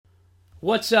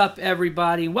What's up,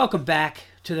 everybody? Welcome back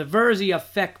to the Verzi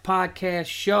Effect Podcast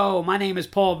Show. My name is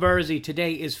Paul Verzi.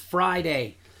 Today is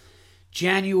Friday,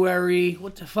 January...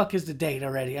 What the fuck is the date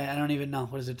already? I don't even know.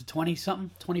 What is it, the 20-something?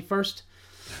 21st?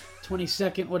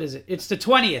 22nd? What is it? It's the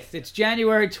 20th. It's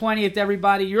January 20th,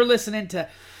 everybody. You're listening to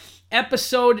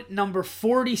episode number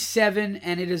 47,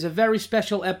 and it is a very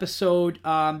special episode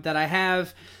that I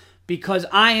have because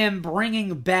I am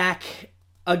bringing back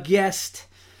a guest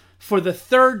for the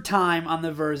third time on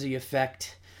the Verzi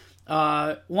Effect.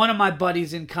 One of my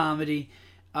buddies in comedy.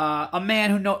 A man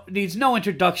who needs no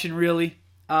introduction, really.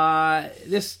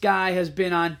 This guy has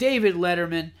been on David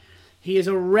Letterman. He is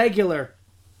a regular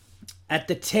at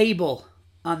the table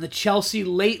on the Chelsea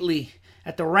Lately.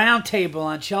 At the round table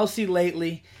on Chelsea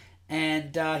Lately.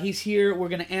 And he's here. We're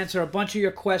going to answer a bunch of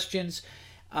your questions.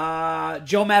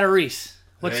 Joe MATARESE.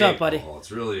 What's up, buddy? Paul,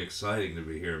 it's really exciting to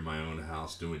be here in my own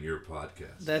house doing your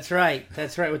podcast. That's right.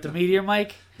 With the Meteor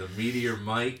mic. The Meteor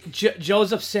mic.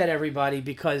 Joe's upset, everybody,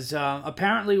 because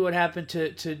apparently what happened to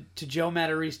Joe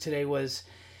MATARESE today was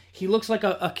he looks like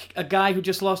a guy who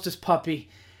just lost his puppy.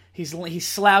 He's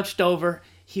slouched over.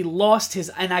 He lost his,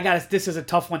 and this is a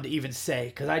tough one to even say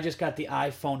because I just got the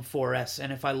iPhone 4S,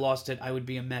 and if I lost it, I would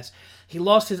be a mess. He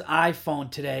lost his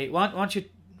iPhone today. Why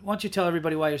don't you tell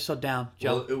everybody why you're so down,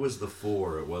 Joe? Well, it was the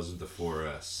 4. It wasn't the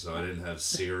 4S, so I didn't have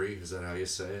Siri. Is that how you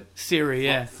say it? Siri,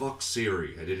 yeah. Fuck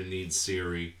Siri. I didn't need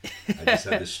Siri. I just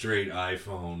had the straight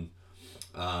iPhone.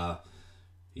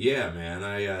 Yeah, man.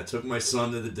 I took my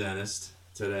son to the dentist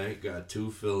today. Got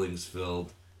 2 fillings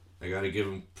filled. I got to give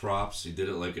him props. He did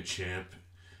it like a champ.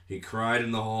 He cried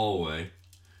in the hallway.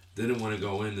 Didn't want to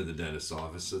go into the dentist's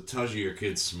office. So it tells you your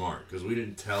kid's smart because we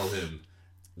didn't tell him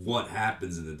what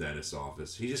happens in the dentist's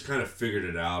office. He just kind of figured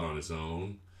it out on his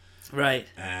own. Right.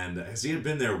 And has he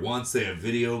been there once? They have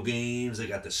video games. They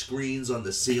got the screens on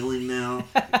the ceiling now.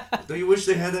 Don't you wish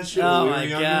they had that shit when we were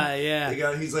younger? God,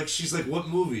 yeah. She's like, what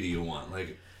movie do you want?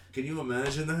 Like, can you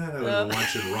imagine that? I was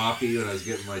watching Rocky when I was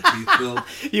getting my teeth filled.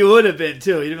 You would have been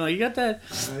too. You'd be like, you got that?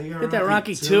 You got that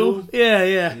Rocky 2? Yeah.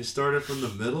 And you started from the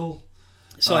middle.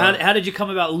 So how did you come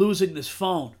about losing this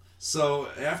phone? So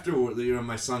after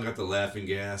my son got the laughing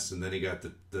gas, and then he got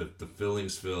the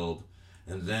fillings filled,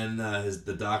 and then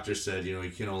the doctor said he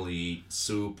can only eat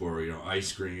soup or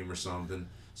ice cream or something.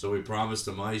 So we promised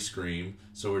him ice cream.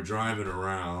 So we're driving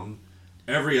around.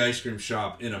 Every ice cream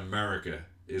shop in America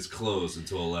is closed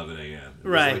until 11 a.m.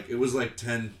 Right. It was like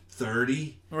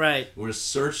 10:30. Right. We're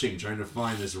searching, trying to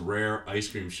find this rare ice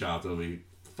cream shop that'll be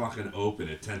fucking open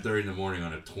at 10:30 in the morning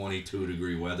on a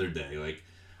 22-degree weather day. Like,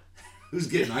 who's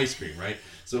getting ice cream, right?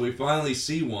 So we finally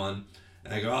see one,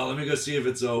 and I go, let me go see if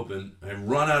it's open. I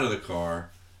run out of the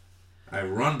car. I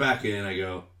run back in. I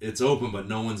go, it's open, but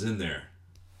no one's in there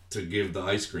to give the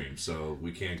ice cream, so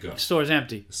we can't go. The store's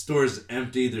empty. The store's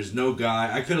empty. There's no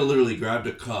guy. I could have literally grabbed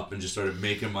a cup and just started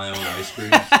making my own ice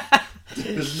cream.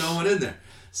 There's no one in there.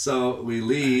 So we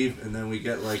leave, and then we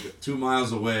get like 2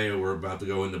 miles away, and we're about to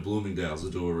go into Bloomingdale's to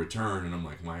do a return, and I'm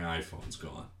like, my iPhone's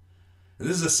gone. And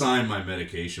this is a sign my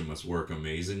medication must work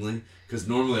amazingly, because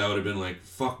normally I would have been like,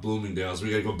 fuck Bloomingdale's,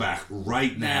 we gotta go back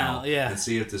right now and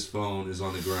see if this phone is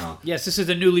on the ground. Yes, this is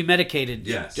the newly medicated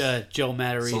Joe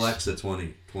MATARESE.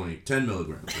 Celexa 10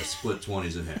 milligrams. I split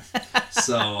 20s in half.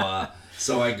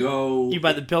 So I go... You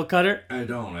buy the pill cutter? I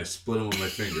don't. I split them with my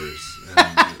fingers.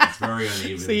 And it's very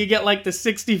uneven. So you get like the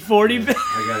 60-40? Yeah,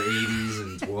 I got 80s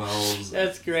and 12s.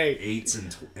 That's great.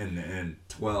 8s and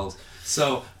 12s.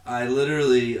 So I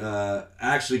literally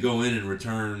actually go in and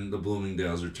return the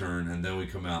Bloomingdale's return, and then we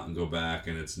come out and go back,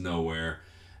 and it's nowhere.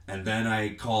 And then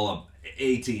I call up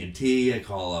AT&T, I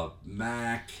call up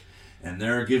Mac, and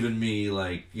they're giving me,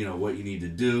 like, what you need to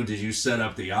do. Did you set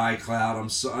up the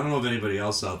iCloud? I don't know if anybody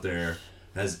else out there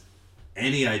has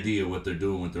any idea what they're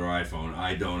doing with their iPhone.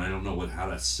 I don't know how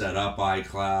to set up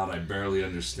iCloud. I barely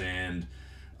understand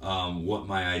what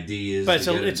my ID is. But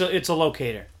it's a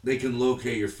locator. They can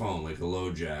locate your phone like a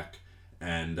LoJack,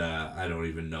 and I don't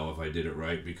even know if I did it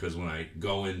right, because when I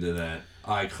go into that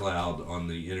iCloud on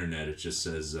the internet, it just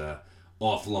says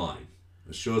offline.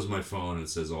 It shows my phone and it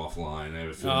says offline. I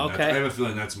have a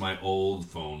feeling that's my old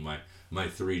phone, my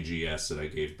 3GS that I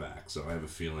gave back. So I have a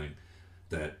feeling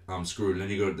that I'm screwed. And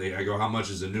then I go, how much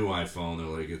is a new iPhone? They're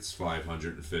like, it's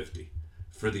 $550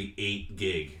 for the 8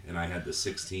 gig, and I had the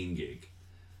 16 gig.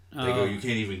 They go, you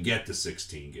can't even get the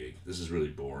 16 gig. This is really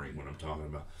boring what I'm talking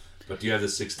about. But do you have the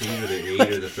 16 or the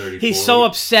 8 or the 34? He's so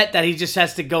upset that he just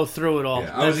has to go through it all.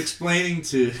 Yeah, I was explaining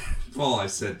to Paul, I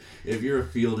said, if you're a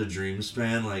Field of Dreams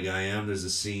fan like I am, there's a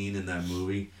scene in that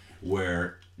movie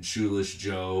where Shoeless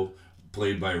Joe,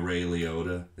 played by Ray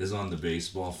Liotta, is on the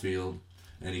baseball field,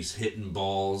 and he's hitting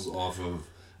balls off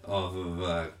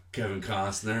of Kevin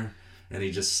Costner, and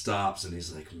he just stops and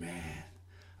he's like, man,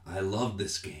 I love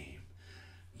this game.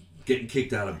 Getting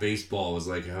kicked out of baseball was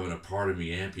like having a part of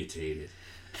me amputated.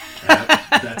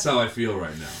 That's how I feel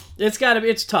right now. It's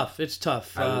tough. It's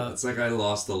tough. It's like I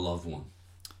lost a loved one.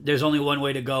 There's only one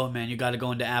way to go, man. You got to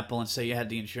go into Apple and say you had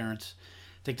the insurance.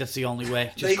 I think that's the only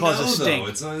way. Just cause a sting.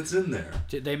 Though. It's in there.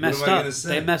 They messed up.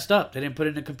 They messed up. They didn't put it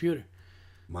in the computer.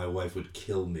 My wife would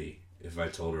kill me if I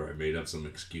told her I made up some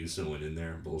excuse and went in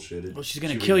there and bullshitted. Well, she's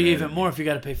gonna kill you even more if you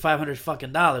got to pay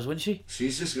 $500, wouldn't she?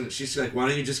 She's like, why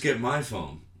don't you just get my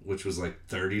phone? Which was like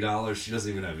 $30. She doesn't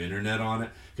even have internet on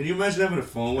it. Can you imagine having a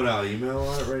phone without email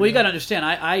on it right now? Well, you got to understand,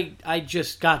 I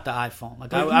just got the iPhone.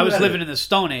 Like I was living in the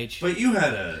Stone Age. But you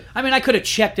had a... I mean, I could have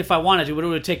checked if I wanted to, but it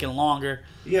would have taken longer.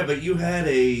 Yeah, but you had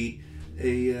a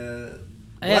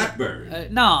BlackBerry.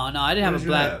 No, I didn't have a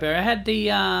BlackBerry.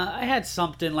 I had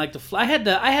something like I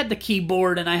had the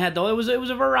keyboard, and it was a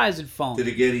Verizon phone. Did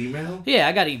it get email? Yeah,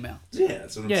 I got email. Yeah,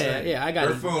 that's what I'm saying. Yeah, I got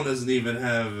Her phone doesn't even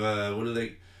have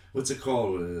what's it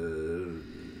called?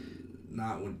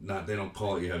 Not they don't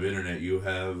call it. You have internet. You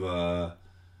have.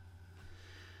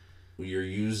 You're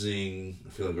using. I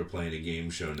feel like we're playing a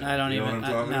game show now. I don't know even. What I'm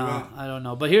talking about? I don't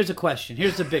know. But here's the question.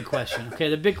 Here's the big question. Okay,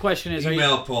 the big question is: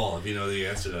 email Paul if you know the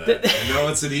answer to that. I know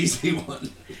it's an easy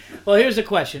one. Well, here's the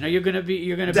question: You're gonna be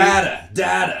data.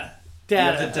 You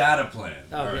have the data plan.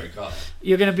 Okay. All right, go.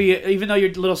 You're gonna be, even though you're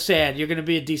a little sad, you're gonna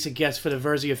be a decent guest for the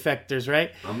Verzi Effectors,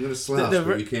 right? I'm gonna slouch,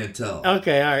 but you can't tell.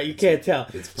 Okay, all right, you can't tell.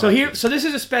 So this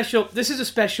is a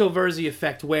special Verzi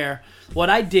effect where what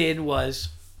I did was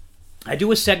I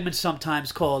do a segment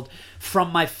sometimes called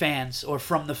From My Fans or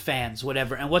From the Fans,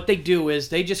 whatever. And what they do is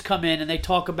they just come in and they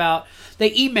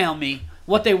email me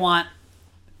what they want.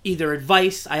 Either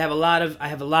advice. I have a lot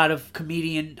of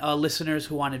comedian listeners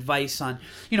who want advice on,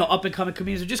 up and coming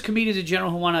comedians or just comedians in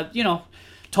general who want to,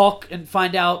 talk and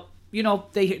find out.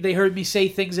 They heard me say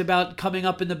things about coming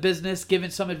up in the business,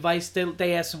 giving some advice.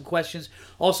 They ask some questions.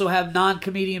 Also have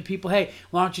non-comedian people. Hey,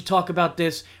 why don't you talk about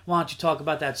this? Why don't you talk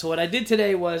about that? So what I did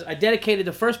today was I dedicated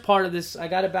the first part of this. I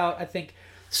got about, I think,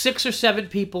 6 or 7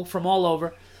 people from all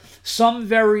over. Some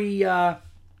very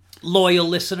loyal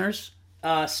listeners.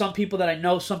 Some people that I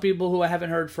know, some people who I haven't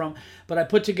heard from, but I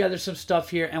put together some stuff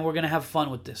here and we're going to have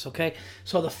fun with this, okay?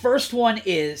 So the first one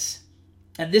is,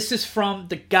 and this is from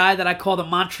the guy that I call the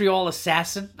Montreal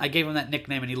Assassin. I gave him that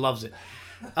nickname and he loves it.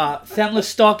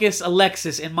 Themistokis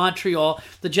Alexis in Montreal,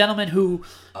 the gentleman who,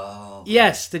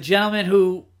 the gentleman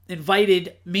who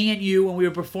invited me and you when we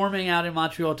were performing out in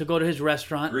Montreal to go to his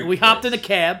restaurant. We hopped in a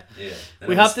cab. Yeah.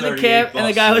 We hopped in the cab, and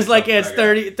the guy was like, yeah, it's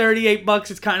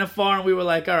 $38. It's kind of far. And we were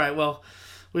like, all right, well,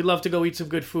 we'd love to go eat some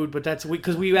good food, but that's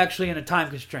because we were actually in a time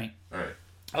constraint. All right.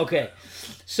 Okay.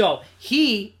 So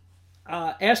he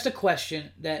asked a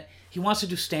question that he wants to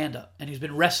do stand-up, and he's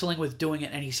been wrestling with doing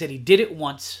it, and he said he did it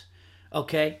once,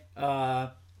 okay?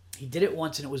 He did it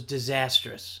once, and it was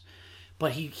disastrous.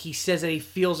 But he says that he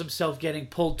feels himself getting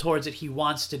pulled towards it. He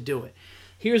wants to do it.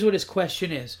 Here's what his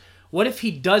question is. What if he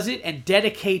does it and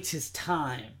dedicates his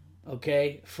time,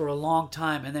 okay, for a long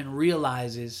time and then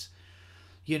realizes,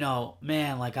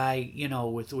 man, like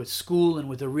with school and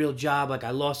with a real job, like I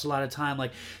lost a lot of time.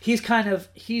 Like he's kind of,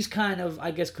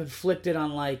 I guess, conflicted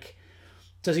on like,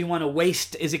 does he want to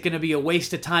waste, is it going to be a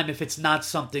waste of time if it's not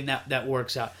something that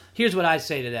works out? Here's what I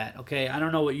say to that, okay? I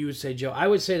don't know what you would say, Joe. I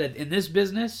would say that in this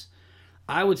business,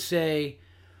 I would say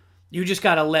you just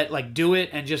gotta do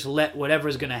it and just let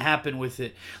whatever's gonna happen with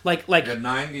it. Like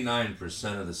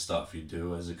 99% of the stuff you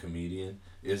do as a comedian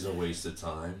is a waste of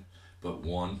time, but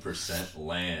 1%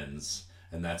 lands,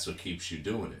 and that's what keeps you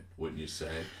doing it, wouldn't you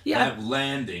say? Yeah. That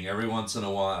landing every once in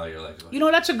a while, you're like,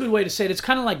 that's a good way to say it. It's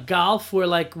kind of like golf, where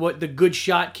what the good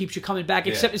shot keeps you coming back.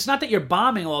 Except it's not that you're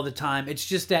bombing all the time. It's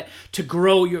just that to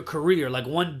grow your career, like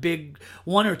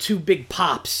one or two big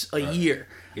pops a year.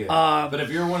 Yeah. But if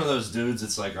you're one of those dudes,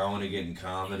 it's like, I want to get in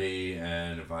comedy,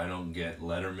 and if I don't get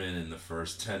Letterman in the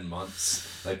first 10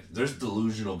 months, like, there's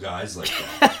delusional guys like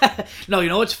that.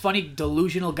 No, what's funny?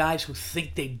 Delusional guys who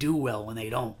think they do well when they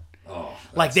don't. Oh,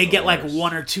 like they get worst. Like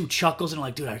 1 or 2 chuckles and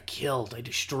like, dude, I killed, I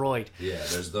destroyed. Yeah,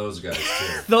 there's those guys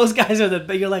too. Those guys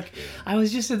are you're like, I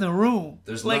was just in the room.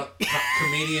 There's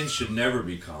comedians should never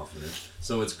be confident,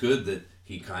 so it's good that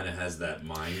he kind of has that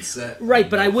mindset. Right,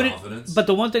 but I wouldn't. Confidence. But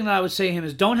the one thing that I would say to him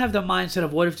is, don't have the mindset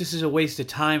of what if this is a waste of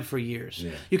time for years.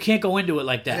 Yeah. You can't go into it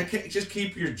like that. Just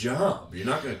keep your job. You're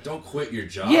not gonna. Don't quit your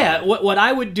job. Yeah, what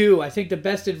I would do, I think the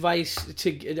best advice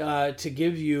to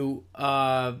give you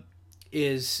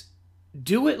is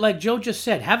do it like Joe just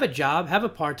said. Have a job, have a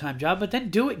part-time job, but then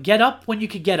do it. Get up when you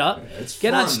could get up. Yeah, it's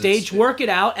get fun. on stage, work it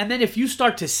out, and then if you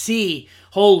start to see,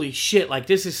 holy shit, like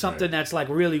this is something that's like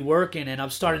really working, and I'm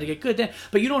starting to get good. Then,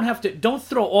 but you don't have to. Don't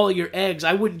throw all your eggs.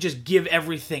 I wouldn't just give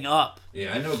everything up.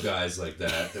 Yeah, I know guys like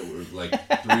that were like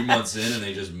 3 months in and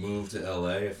they just moved to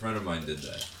L.A. A friend of mine did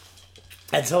that.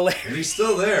 That's hilarious. And he's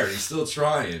still there. He's still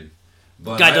trying.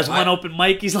 But Guy does one open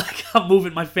mic. He's like, I'm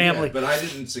moving my family. Yeah, but I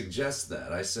didn't suggest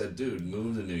that. I said, dude,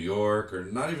 move to New York, or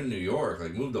not even New York.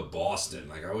 Like, move to Boston.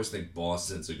 Like, I always think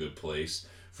Boston's a good place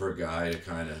for a guy to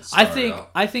kind of start out.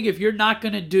 I think if you're not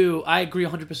going to do, I agree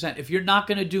 100%. If you're not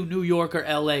going to do New York or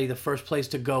LA, the first place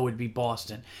to go would be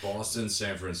Boston. Boston,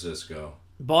 San Francisco.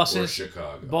 Boston, or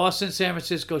Chicago. Boston, San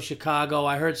Francisco, Chicago.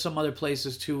 I heard some other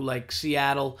places too, like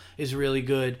Seattle is really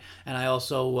good. And I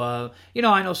also,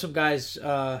 I know some guys,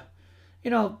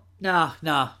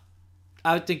 Nah.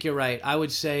 I would think you're right. I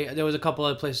would say there was a couple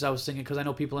other places I was thinking because I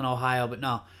know people in Ohio, but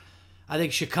no. I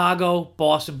think Chicago,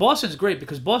 Boston. Boston's great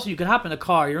because Boston, you can hop in the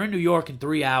car. You're in New York in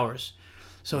 3 hours.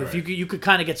 So right. if you could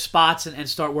kind of get spots and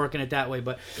start working it that way.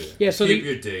 But so keep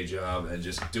your day job and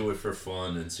just do it for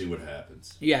fun and see what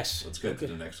happens. Yes. Let's get to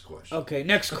the next question. Okay,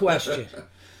 next question.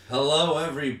 Hello,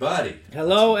 everybody.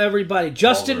 Hello, everybody.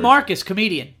 Justin Marcus,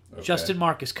 comedian. Okay. Justin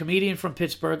Marcus, comedian from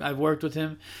Pittsburgh. I've worked with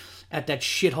him at that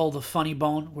shithole, the Funny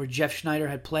Bone, where Jeff Schneider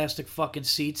had plastic fucking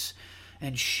seats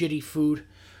and shitty food,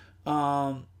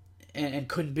 and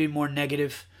couldn't be more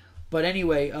negative. But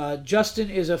anyway, Justin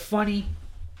is a funny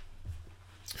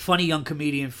young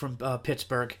comedian from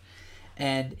Pittsburgh,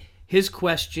 and his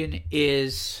question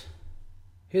is,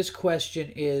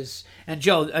 and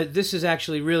Joe, this is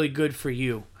actually really good for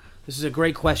you. This is a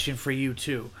great question for you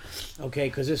too, okay?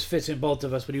 Because this fits in both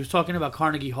of us. But he was talking about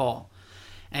Carnegie Hall.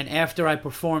 And after I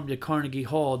performed at Carnegie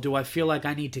Hall, do I feel like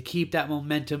I need to keep that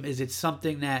momentum? Is it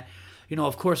something that,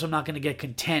 of course I'm not going to get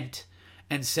content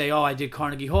and say, oh, I did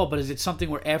Carnegie Hall, but is it something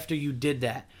where after you did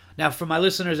that? Now, for my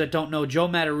listeners that don't know, Joe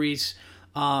MATARESE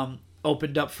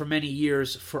opened up for many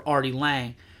years for Artie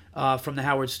Lang from the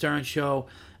Howard Stern Show.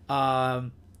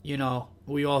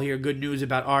 We all hear good news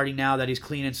about Artie now that he's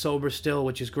clean and sober still,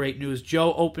 which is great news.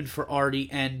 Joe opened for Artie,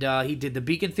 and he did the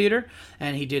Beacon Theater,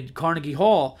 and he did Carnegie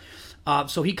Hall.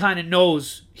 So he kind of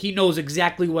knows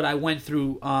exactly what I went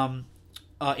through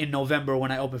in November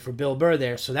when I opened for Bill Burr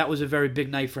there. So that was a very big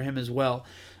night for him as well.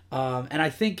 And I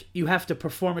think you have to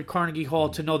perform at Carnegie Hall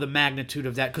to know the magnitude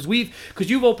of that. Because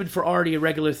you've opened for Artie at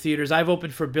regular theaters. I've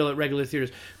opened for Bill at regular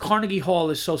theaters. Carnegie Hall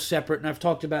is so separate, and I've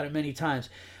talked about it many times.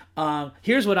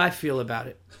 Here's what I feel about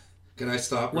it. Can I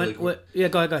stop really quick? Yeah,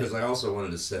 go ahead. Because I also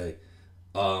wanted to say,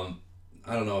 I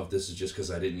don't know if this is just because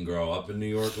I didn't grow up in New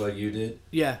York like you did.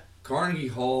 Yeah. Carnegie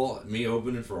Hall, me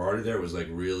opening for Artie there was like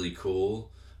really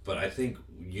cool, but I think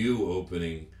you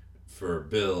opening for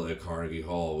Bill at Carnegie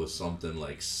Hall was something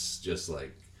like just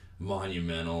like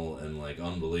monumental and like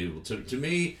unbelievable. To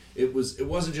me, it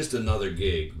wasn't just another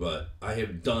gig, but I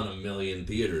have done a million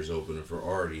theaters opening for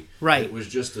Artie. Right. It was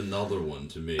just another one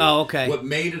to me. Oh, okay. What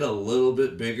made it a little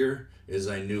bit bigger is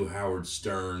I knew Howard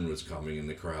Stern was coming in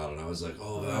the crowd, and I was like,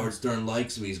 oh, Howard Stern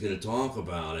likes me, he's going to talk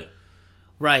about it.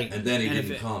 Right. And then he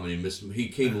didn't come, and he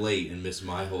came late and missed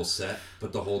my whole set,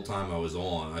 but the whole time I was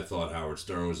on, I thought Howard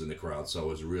Stern was in the crowd, so I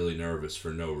was really nervous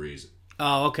for no reason.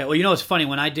 Oh, okay. Well, it's funny.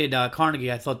 When I did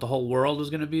Carnegie, I thought the whole world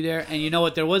was going to be there. And you know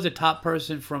what? There was a top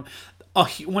person from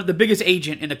one of the biggest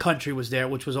agent in the country was there,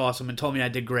 which was awesome, and told me I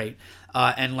did great,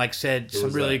 and said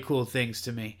some really cool things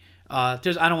to me. I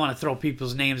don't want to throw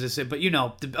people's names and say, but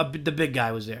the big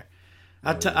guy was there.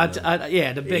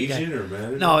 The big agent guy. Or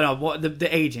manager? No,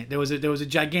 the agent. There was a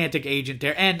gigantic agent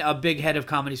there, and a big head of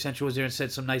Comedy Central was there and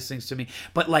said some nice things to me.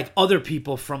 But other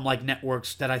people from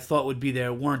networks that I thought would be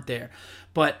there weren't there.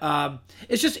 But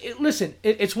it's just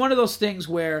it's one of those things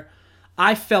where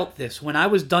I felt this when I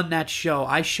was done that show.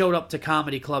 I showed up to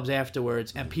comedy clubs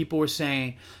afterwards, and people were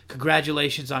saying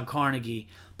congratulations on Carnegie.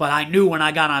 But I knew when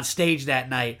I got on stage that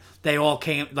night, they all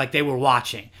came they were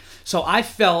watching. So I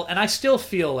felt, and I still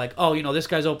feel this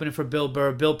guy's opening for Bill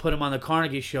Burr. Bill put him on the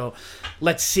Carnegie show.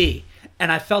 Let's see.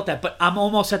 And I felt that. But I'm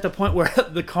almost at the point where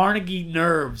the Carnegie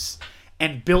nerves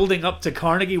and building up to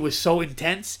Carnegie was so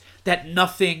intense that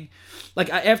nothing...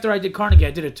 after I did Carnegie,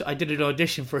 I did an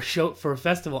audition for a show, for a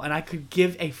festival, and I could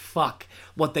give a fuck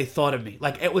what they thought of me.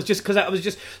 It was just because I was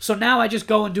just... So now I just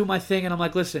go and do my thing, and I'm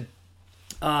like, listen...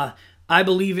 I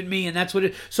believe in me, and that's what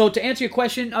it. So to answer your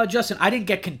question, Justin, I didn't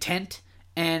get content,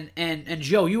 and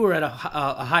Joe, you were at a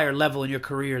higher level in your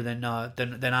career than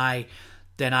I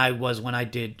was when I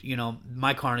did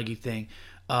my Carnegie thing.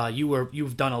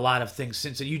 You've done a lot of things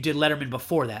since, and you did Letterman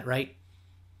before that, right?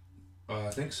 I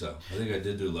think so. I think I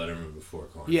did do Letterman before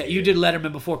Carnegie. Yeah, you did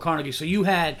Letterman before Carnegie, so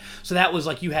that was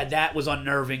like that was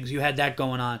unnerving. You had that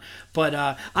going on, but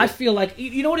I feel like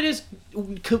you know what it is.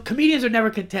 Comedians are never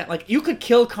content. Like you could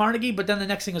kill Carnegie, but then the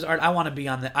next thing is, Art, I want to be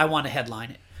on I want to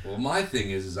headline it. Well, my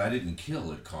thing is I didn't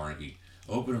kill at Carnegie.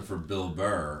 Opening for Bill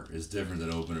Burr is different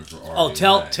than opening for Artie.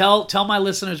 Oh, tell my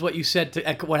listeners what you said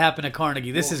what happened at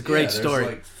Carnegie. This is a great story.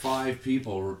 There's like 5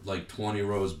 people, like 20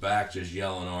 rows back, just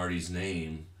yelling Artie's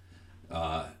name.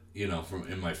 From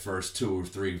in my first 2 or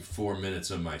 3, 4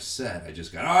 minutes of my set, I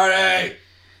just got Artie,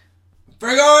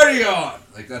 bring Artie on.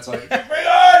 Like that's like bring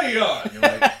Artie on. You're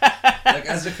like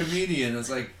as a comedian, it's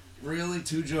like really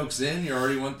 2 jokes in, you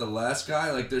already want the last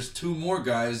guy. Like there's 2 more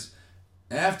guys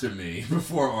after me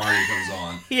before Artie comes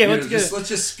on. Yeah, let's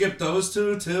just skip those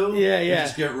 2 too. Yeah. And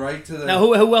just get right to the. Now,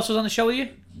 who else was on the show with you?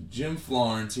 Jim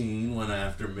Florentine went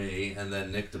after me, and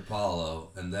then Nick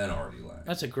DiPaolo, and then Artie Lang.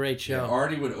 That's a great show. Yeah,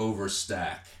 Artie would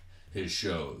overstack his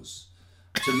shows.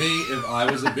 To me, if I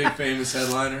was a big famous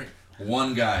headliner,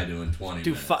 1 guy doing 20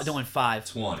 minutes. Doing 5.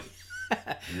 20.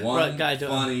 One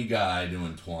funny guy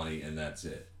doing 20, and that's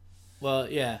it. Well,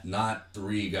 yeah. Not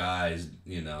 3 guys,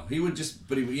 He would just,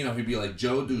 but he'd be like,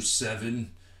 Joe do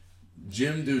 7,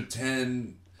 Jim do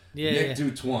 10, Nick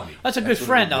do 20. That's a good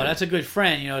friend, though. That's a good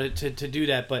friend, to do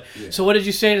that. But So what did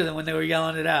you say to them when they were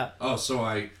yelling it out? Oh, so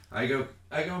I go,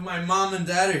 my mom and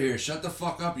dad are here. Shut the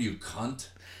fuck up, you cunt.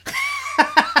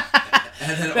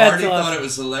 And then Artie thought it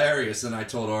was hilarious, and I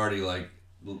told Artie, like,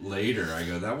 later, I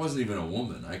go, that wasn't even a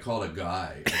woman. I called a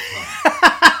guy a cunt.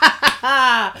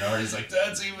 And Artie's like,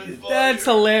 that's even funnier. That's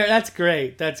hilarious. That's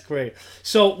great. That's great.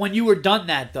 So when you were done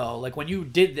that though, like when you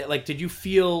did that, like did you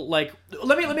feel like?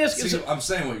 Let me ask you. See, I'm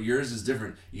saying what yours is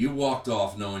different. You walked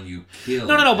off knowing you killed.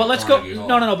 No. But let's go.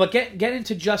 No. But get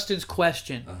into Justin's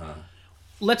question.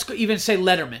 Let's go. Even say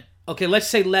Letterman. Okay. Let's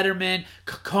say Letterman,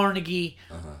 Carnegie.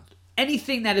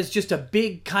 Anything that is just a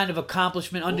big kind of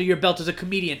accomplishment under your belt as a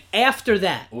comedian. After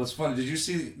that. Well, it's funny. Did you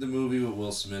see the movie with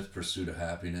Will Smith, Pursuit of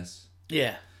Happiness?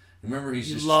 Yeah. Remember,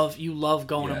 you love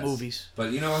going to movies.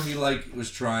 But he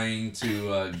was trying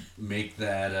to make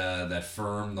that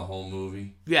firm the whole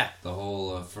movie. Yeah. The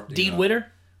whole Dean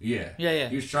Witter. Yeah. Yeah.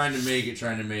 He was trying to make it,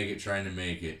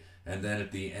 and then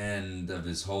at the end of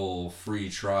his whole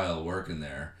free trial working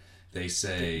there, they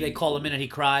say they call him in and he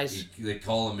cries. They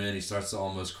call him in. He starts to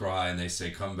almost cry, and they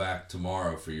say, "Come back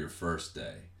tomorrow for your first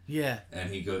day." Yeah. And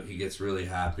he gets really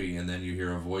happy, and then you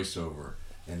hear a voiceover.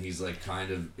 And he's like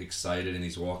kind of excited, and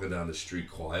he's walking down the street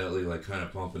quietly, like kind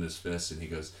of pumping his fists, and he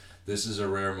goes, "This is a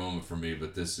rare moment for me,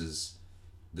 but this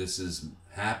is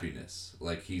happiness.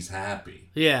 Like he's happy."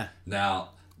 Yeah.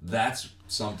 Now that's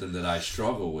something that I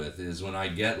struggle with is when I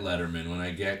get Letterman, when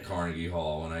I get Carnegie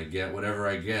Hall, when I get whatever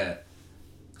I get,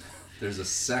 there's a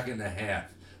second and a half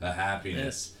of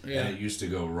happiness, and it used to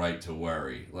go right to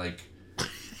worry. Like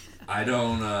I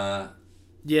don't.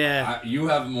 Yeah. You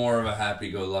have more of a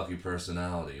happy-go-lucky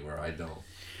personality where I don't.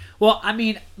 Well, I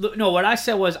mean, no, what I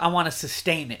said was I want to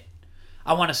sustain it.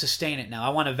 I want to sustain it now. I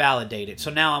want to validate it.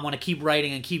 So now I want to keep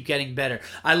writing and keep getting better.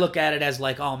 I look at it as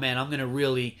like, oh, man, I'm going to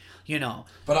really,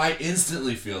 But I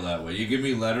instantly feel that way. You give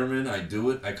me Letterman, I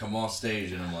do it, I come off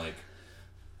stage, and I'm like,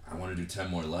 I want to do 10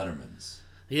 more Lettermans.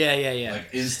 Yeah. Like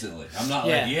instantly. I'm not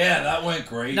like, that went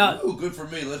great. No. Ooh, good for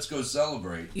me. Let's go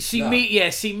celebrate. You see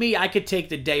me, I could take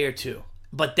the day or 2.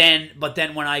 But then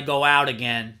when I go out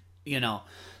again,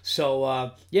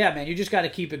 So man, you just got to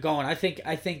keep it going. I think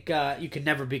you can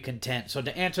never be content. So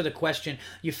to answer the question,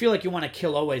 you feel like you want to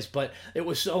kill always, but it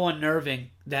was so unnerving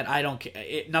that I don't.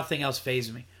 Nothing else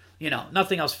fazed me.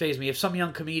 Nothing else fazed me. If some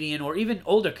young comedian or even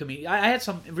older comedian, I had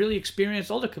some really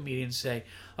experienced older comedians say,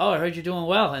 "Oh, I heard you're doing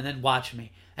well," and then watch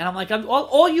me, and I'm like,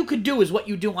 all you could do is what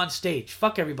you do on stage.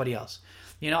 Fuck everybody else.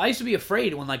 I used to be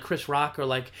afraid when like Chris Rock or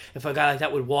like if a guy like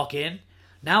that would walk in.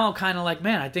 Now I'm kind of like,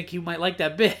 man, I think you might like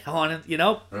that bit. I want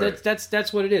to, right.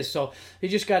 That's what it is. So you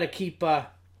just got to keep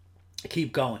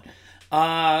going.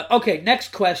 Okay,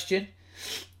 next question.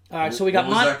 All right, so we got.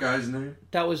 What was that guy's name?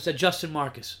 That was Justin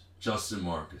Marcus. Justin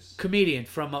Marcus. Comedian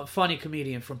funny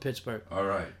comedian from Pittsburgh. All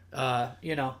right.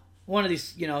 One of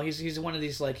these, he's one of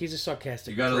these, like, he's a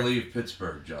sarcastic. You got to leave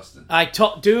Pittsburgh, Justin.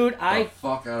 The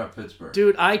fuck out of Pittsburgh.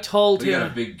 Dude, I told him. You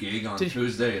got a big gig on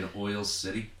Tuesday in Oil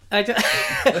City. No,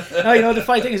 the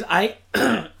funny thing is,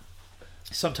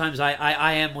 sometimes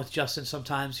I am with Justin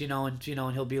sometimes, and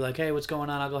he'll be like, hey, what's going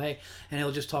on? I'll go, hey, and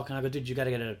he'll just talk, and I'll go, dude, you got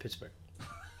to get out of Pittsburgh.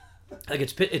 Like,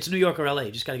 it's New York or LA.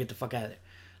 You just got to get the fuck out of there.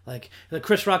 Like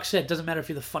Chris Rock said, doesn't matter if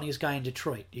you're the funniest guy in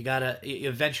Detroit.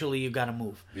 Eventually you gotta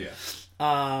move. Yeah.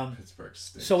 Pittsburgh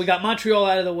stinks. So we got Montreal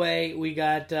out of the way. We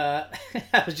got, I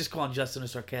was just calling Justin a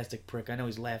sarcastic prick. I know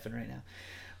he's laughing right now.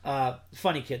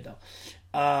 Funny kid,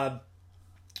 though.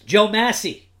 Joe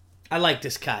Massey. I like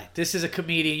this guy. This is a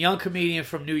comedian, young comedian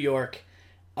from New York.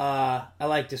 I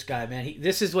like this guy, man.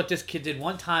 This is what this kid did.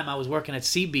 One time I was working at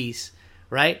CB's,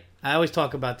 right? I always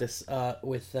talk about this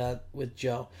with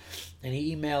Joe. And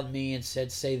he emailed me and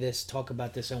said, say this, talk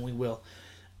about this, and we will.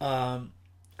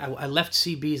 I left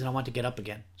CB's and I wanted to get up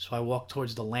again. So I walked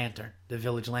towards the Lantern, the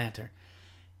Village Lantern.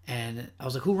 And I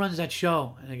was like, who runs that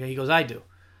show? And he goes, I do.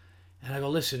 And I go,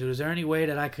 listen, dude, is there any way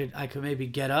that I could maybe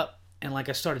get up? And like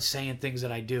I started saying things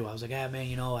that I do. I was like,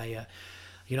 man,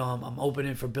 I'm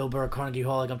opening for Bill Burr at Carnegie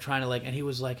Hall. Like I'm trying to and he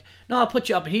was like, no, I'll put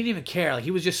you up. And he didn't even care. Like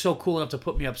he was just so cool enough to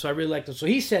put me up. So I really liked him. So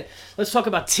he said, let's talk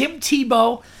about Tim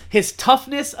Tebow, his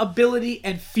toughness, ability,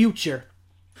 and future.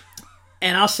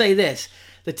 And I'll say this.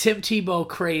 The Tim Tebow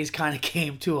craze kind of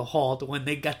came to a halt when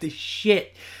they got the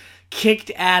shit kicked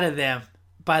out of them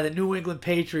by the New England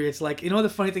Patriots. Like, the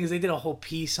funny thing is they did a whole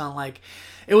piece on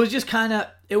it was just kind of,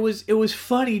 it was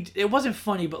funny. It wasn't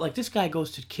funny, but this guy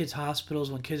goes to kids' hospitals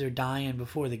when kids are dying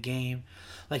before the game.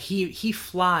 Like he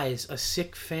flies a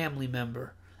sick family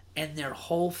member and their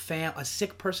whole a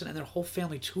sick person and their whole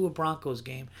family to a Broncos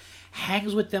game,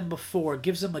 hangs with them before,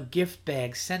 gives them a gift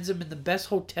bag, sends them in the best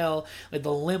hotel, like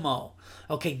the limo.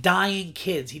 Okay, dying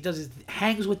kids. He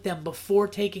hangs with them before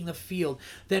taking the field.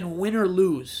 Then win or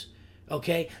lose,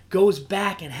 okay, goes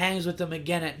back and hangs with them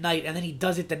again at night, and then he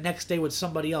does it the next day with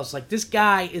somebody else. Like, this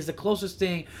guy is the closest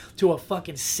thing to a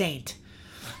fucking saint.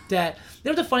 That,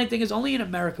 the funny thing is, only in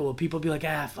America will people be like,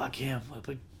 fuck him,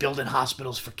 building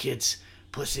hospitals for kids,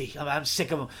 pussy. I'm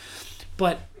sick of him.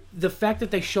 But the fact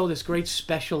that they show this great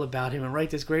special about him and write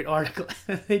this great article,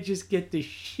 they just get the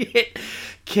shit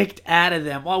kicked out of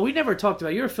them. Well, we never talked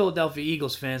about, you're a Philadelphia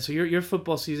Eagles fan, so your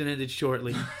football season ended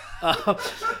shortly.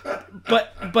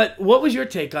 But what was your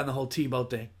take on the whole Tebow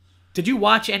thing? Did you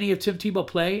watch any of Tim Tebow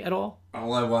play at all?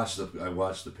 Oh, I watched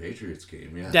the Patriots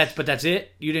game. Yeah. That's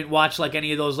it. You didn't watch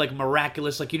any of those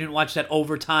miraculous, you didn't watch that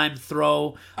overtime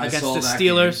throw against the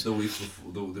Steelers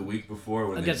the week before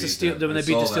when against they beat the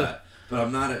Steelers. That. But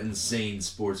I'm not an insane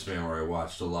sports fan where I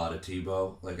watched a lot of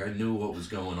Tebow. I knew what was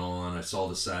going on. I saw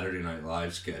the Saturday Night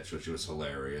Live sketch, which was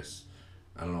hilarious.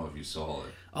 I don't know if you saw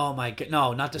it. Oh my god,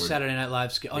 no, not the Saturday Night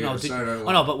Live sketch. Oh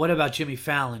no, but what about Jimmy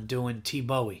Fallon doing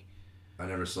T-Bowie? I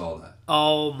never saw that.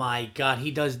 Oh my god,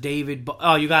 he does David.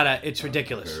 It's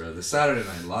ridiculous. Okay, the Saturday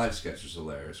Night Live sketch was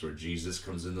hilarious, where Jesus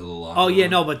comes into the locker room. Oh yeah,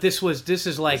 room. No, but this was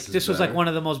one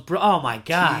of the most. Oh my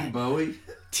god, T-Bowie.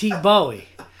 T-Bowie.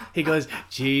 He goes,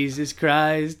 Jesus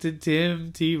Christ to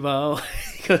Tim Tebow.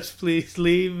 He goes, please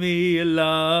leave me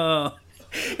alone.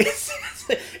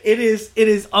 It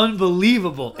is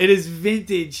unbelievable. It is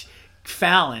vintage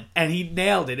Fallon, and he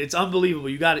nailed it. It's unbelievable.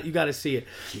 You got to see it.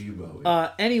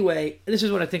 Tebow. Anyway, this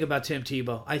is what I think about Tim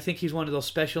Tebow. I think he's one of those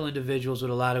special individuals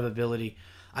with a lot of ability.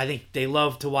 I think they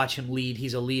love to watch him lead.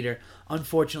 He's a leader.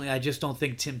 Unfortunately, I just don't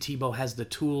think Tim Tebow has the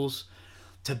tools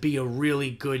to be a really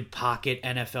good pocket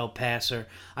NFL passer.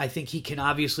 I think he can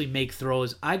obviously make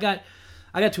throws. I got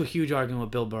to a huge argument with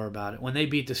Bill Burr about it. When they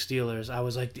beat the Steelers, I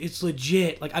was like, it's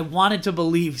legit. I wanted to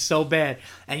believe so bad.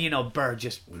 And, Burr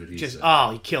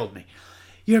he killed me.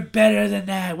 You're better than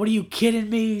that. What are you kidding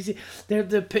me? The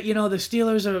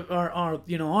Steelers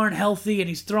aren't healthy, and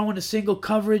he's throwing a single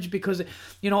coverage because,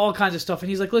 all kinds of stuff. And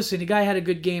he's like, listen, the guy had a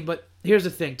good game, but here's the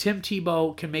thing. Tim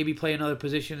Tebow can maybe play another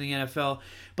position in the NFL,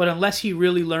 but unless he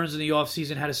really learns in the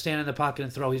offseason how to stand in the pocket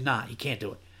and throw, he can't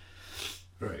do it.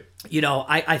 Right.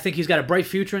 I think he's got a bright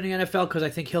future in the NFL because I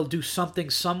think he'll do something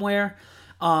somewhere.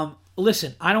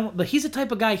 Listen, but he's the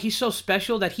type of guy, he's so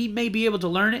special that he may be able to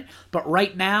learn it, but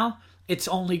right now, it's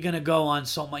only going to go on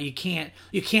so much. You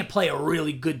can't play a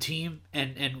really good team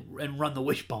and run the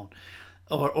wishbone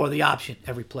or the option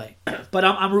every play. But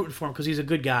I'm rooting for him because he's a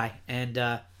good guy, and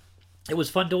it was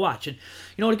fun to watch. And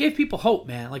it gave people hope,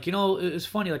 man. It was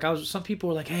funny. Some people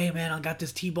were like, "Hey, man, I got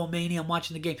this Tebow mania. I'm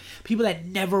watching the game." People that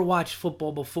never watched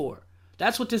football before.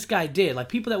 That's what this guy did.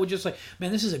 People that were just like,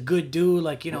 "Man, this is a good dude."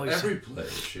 Every player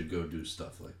should go do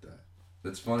stuff like that.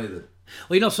 It's funny that.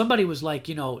 Well, somebody was like,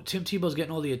 Tim Tebow's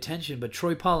getting all the attention, but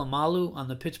Troy Polamalu on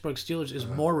the Pittsburgh Steelers is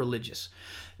more religious.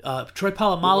 Troy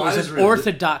Polamalu is an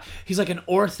orthodox. He's like an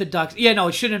orthodox. Yeah, no,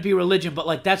 it shouldn't be religion,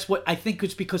 but that's what I think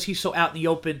it's because he's so out in the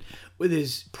open with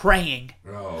his praying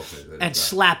and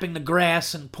slapping the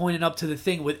grass and pointing up to the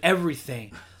thing with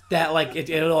everything that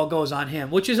it all goes on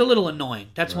him, which is a little annoying.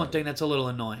 That's one thing that's a little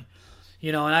annoying.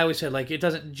 And I always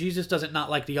said Jesus doesn't not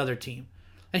like the other team.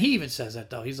 And he even says that,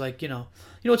 though. He's like,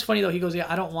 what's funny, though? He goes,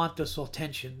 I don't want this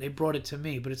attention. They brought it to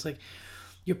me. But it's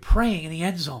you're praying in the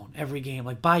end zone every game,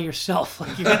 by yourself.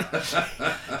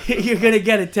 You're gonna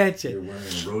get attention. You're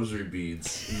wearing rosary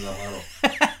beads in the huddle.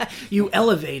 You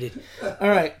elevated. All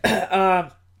right.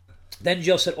 Then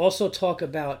Joe said, also talk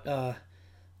about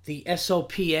the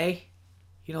SOPA.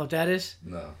 You know what that is?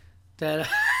 No.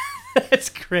 That's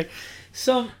great.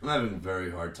 So I'm having a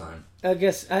very hard time. I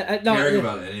guess I no, caring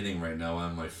about anything right now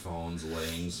on my phone's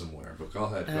laying somewhere. But go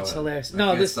ahead. That's go hilarious. Ahead.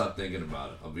 No, I can't stop thinking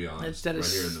about it. I'll be honest. That right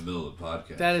is, here in the middle of the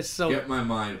podcast. That is so. Get my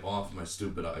mind off my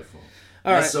stupid iPhone.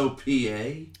 All right.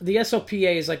 SOPA. The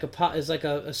SOPA is like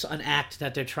an act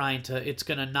that they're trying to. It's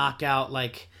gonna knock out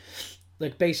like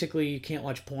basically you can't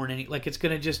watch porn it's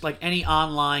gonna just like any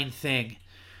online thing.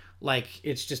 Like,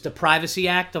 it's just a privacy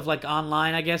act of, like,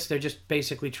 online, I guess. They're just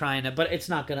basically trying to... But it's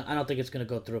not going to... I don't think it's going to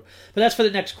go through. But that's for the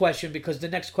next question, because the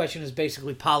next question is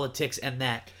basically politics and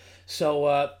that.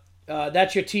 So,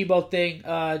 that's your Tebow thing.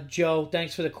 Joe,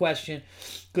 thanks for the question.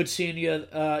 Good seeing you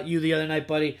the other night,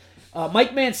 buddy.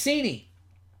 Mike Mancini.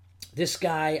 This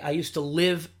guy, I used to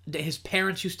live... His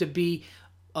parents used to be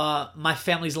my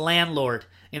family's landlord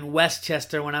in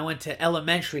Westchester when I went to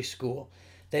elementary school.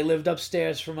 They lived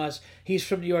upstairs from us. He's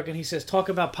from New York, and he says, talk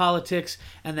about politics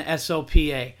and the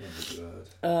SOPA.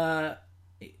 Oh,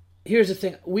 here's the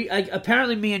thing.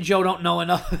 Apparently me and Joe don't know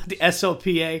enough about the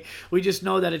SOPA. We just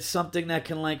know that it's something that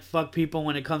can, like, fuck people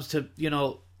when it comes to,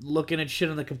 looking at shit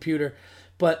on the computer.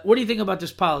 But what do you think about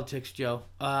this politics, Joe?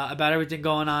 About everything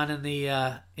going on in the...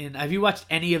 have you watched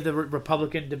any of the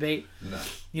Republican debate? No.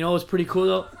 You know what's pretty cool,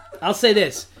 though? I'll say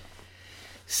this.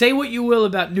 Say what you will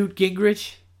about Newt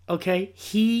Gingrich... Okay,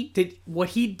 he did what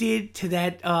he did to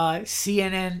that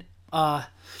CNN.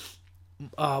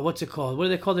 What's it called? What do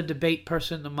they call the debate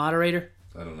person? The moderator?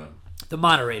 I don't know. The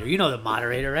moderator. You know the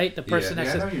moderator, right? The person that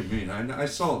says. I know what you mean. I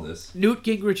saw this. Newt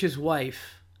Gingrich's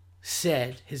wife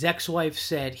said, his ex-wife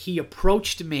said, he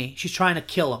approached me. She's trying to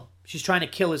kill him. She's trying to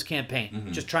kill his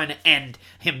campaign. Just trying to end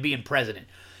him being president.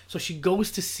 So she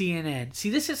goes to CNN. See,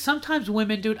 this is sometimes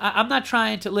women, dude. I'm not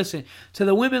trying to listen to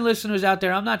the women listeners out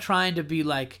there. I'm not trying to be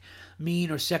like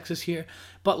mean or sexist here,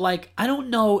 but like I don't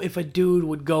know if a dude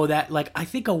would go that. Like I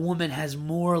think a woman has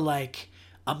more like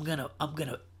I'm gonna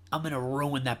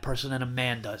ruin that person than a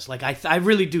man does. Like I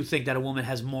really do think that a woman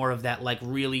has more of that. Like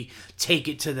really take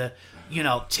it to the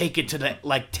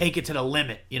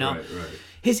limit. You know. Right.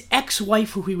 His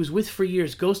ex-wife, who he was with for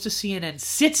years, goes to CNN,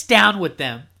 sits down with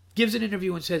them. Gives an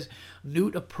interview and says,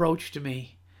 Newt approached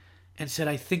me and said,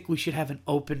 I think we should have an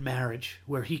open marriage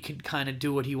where he can kind of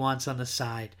do what he wants on the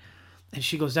side. And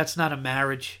she goes, that's not a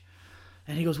marriage.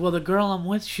 And he goes, well, the girl I'm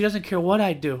with, she doesn't care what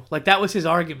I do. Like, that was his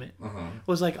argument. It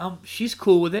was like, she's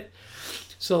cool with it.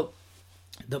 So,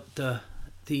 the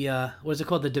what is it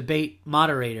called? The debate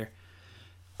moderator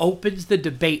opens the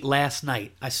debate last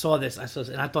night. I saw this,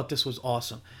 and I thought this was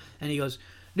awesome. And he goes,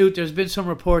 Newt, there's been some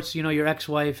reports, your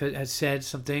ex-wife has said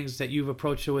some things that you've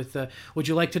approached her with. Would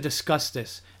you like to discuss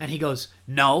this? And he goes,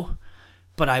 no,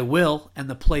 but I will. And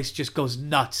the place just goes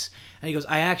nuts. And he goes,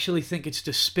 I actually think it's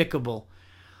despicable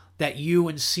that you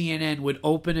and CNN would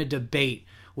open a debate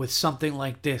with something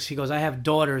like this. He goes, I have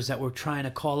daughters that were trying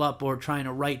to call up or trying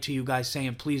to write to you guys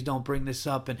saying, please don't bring this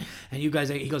up. And you guys,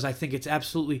 he goes, I think it's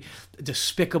absolutely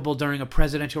despicable during a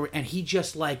presidential, and he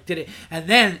just like did it. And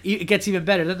then it gets even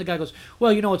better. Then the guy goes,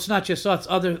 well, it's not just us,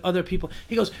 other people.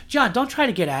 He goes, John, don't try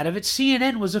to get out of it.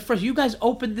 CNN was the first. You guys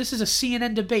opened, this is a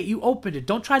CNN debate. You opened it.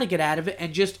 Don't try to get out of it,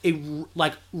 and just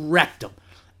wrecked them.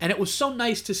 And it was so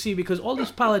nice to see because all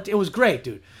these it was great,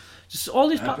 dude. Just all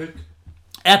these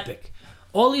epic.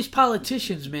 All these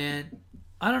politicians, man,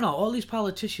 I don't know, all these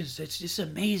politicians, it's just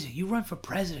amazing. You run for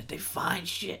president, they find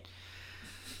shit.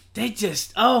 They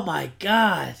just, oh my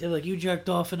God. They're like, you jerked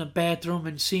off in a bathroom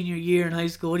in senior year in high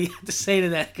school. What do you have to say to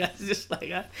that guy? It's just like,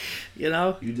 You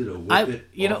did a whippet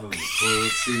off of the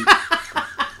toilet seat.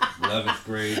 11th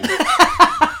grade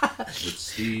with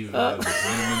Steve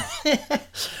McMiniman.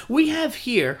 We have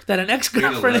here that an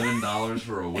ex-girlfriend... $11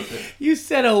 for a whippet? You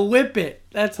said a whippet.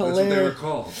 That's hilarious. That's what they were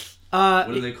called. What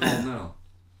are they called now?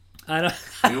 I don't.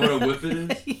 You know what a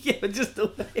whippet is? Yeah, but just the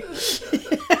way,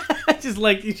 just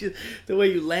like the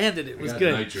way you landed it was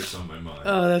good. Nitrous on my mind.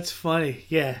 Oh, that's funny.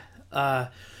 Yeah.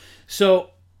 So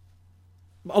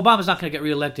Obama's not going to get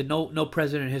reelected. No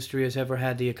president in history has ever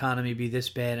had the economy be this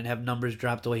bad and have numbers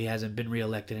drop the way he hasn't been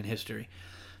reelected in history.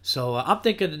 So I'm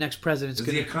thinking the next president's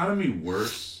going to... Is the economy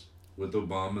worse with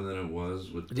Obama than it was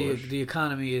with Bush? The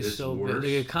economy is so worse.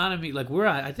 The economy, like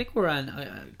I think we're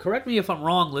on. Correct me if I'm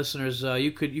wrong, listeners.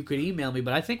 You could email me,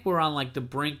 but I think we're on like the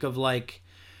brink of like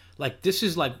this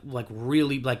is like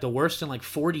really like the worst in like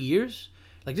 40 years.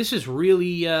 Like this is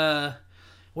really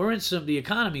we're in some. The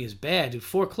economy is bad. Dude,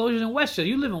 foreclosures in Westchester.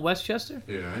 You live in Westchester?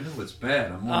 Yeah, I know it's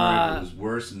bad. I'm wondering if it was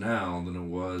worse now than it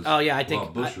was. Oh yeah, I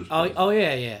think. Bush was. Oh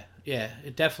yeah. Yeah,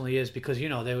 it definitely is because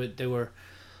they were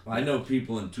I know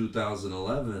people in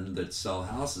 2011 that sell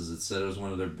houses that said it was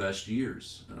one of their best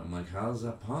years. And I'm like, how is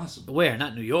that possible? Where?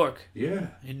 Not New York. Yeah.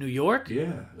 In New York?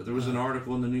 Yeah. There was an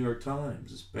article in the New York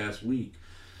Times this past week.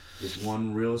 This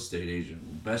one real estate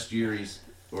agent, best year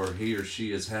he or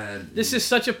she has had. This is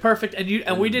such a perfect, and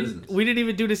we didn't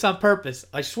even do this on purpose.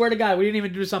 I swear to God, we didn't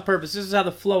even do this on purpose. This is how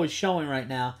the flow is showing right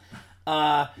now.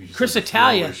 Chris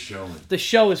Italia, the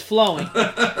show is flowing.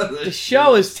 The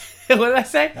show is. What did I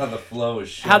say? How the flow is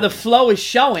showing. How the flow is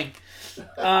showing.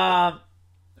 Yeah.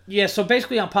 So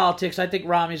basically, on politics, I think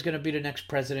Romney's going to be the next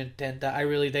president, and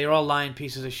they're all lying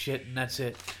pieces of shit, and that's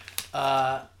it.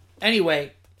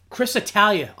 Anyway, Chris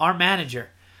Italia, our manager,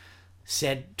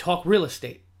 said talk real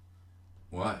estate.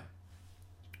 Why?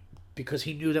 Because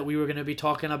he knew that we were going to be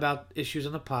talking about issues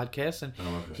on the podcast, and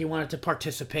he wanted to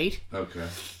participate. Okay.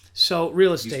 So,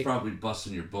 real estate. He's probably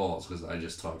busting your balls because I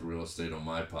just talked real estate on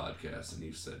my podcast, and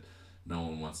you said no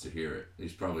one wants to hear it.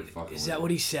 He's probably fucking with you. Is that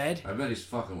what he said? I bet he's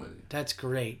fucking with you. That's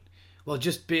great. Well,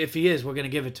 if he is, we're going to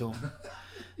give it to him.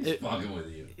 He's fucking with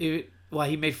you. Why,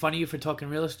 he made fun of you for talking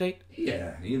real estate?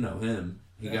 Yeah, you know him.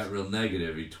 He got real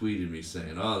negative. He tweeted me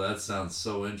saying, "Oh, that sounds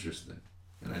so interesting."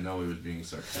 And I know he was being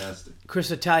sarcastic.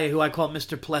 Chris Italia, who I call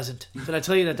Mr. Pleasant. Did I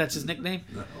tell you that that's his nickname?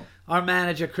 No. Our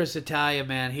manager, Chris Italia,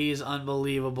 man, he's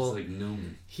unbelievable. It's like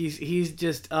Newman. He's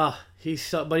just, but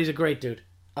he's a great dude.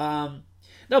 No,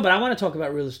 but I want to talk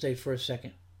about real estate for a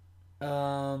second.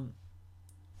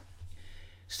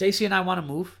 Stacy and I want to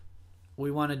move.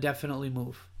 We want to definitely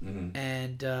move. Mm-hmm.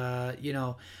 And,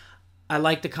 I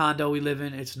like the condo we live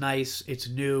in. It's nice. It's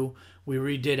new. We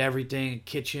redid everything.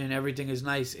 Kitchen, everything is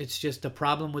nice. It's just the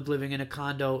problem with living in a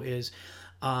condo is,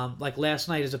 like last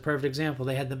night is a perfect example.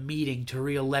 They had the meeting to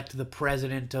re-elect the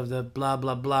president of the blah,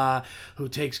 blah, blah, who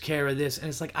takes care of this. And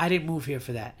it's like, I didn't move here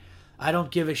for that. I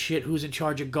don't give a shit who's in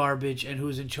charge of garbage and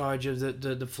who's in charge of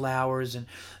the flowers. And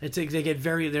it's like they get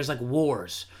there's like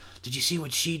wars. Did you see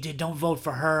what she did? Don't vote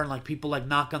for her. And like people like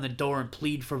knock on the door and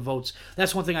plead for votes.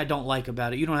 That's one thing I don't like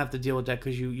about it. You don't have to deal with that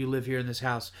because you live here in this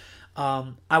house.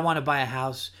 I want to buy a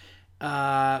house.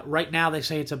 Right now they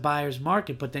say it's a buyer's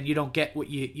market, but then you don't get what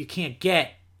you can't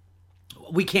get.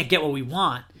 We can't get what we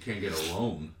want. You can't get a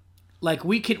loan. Like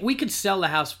we could sell the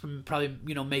house from probably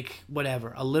make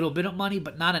whatever a little bit of money,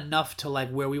 but not enough to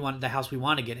like where we want the house we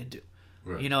want to get into.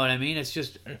 Right. You know what I mean? It's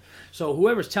just so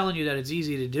whoever's telling you that it's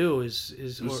easy to do is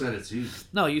who said it's easy?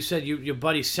 No, you said your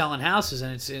buddy's selling houses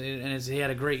and he had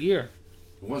a great year.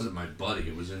 It wasn't my buddy.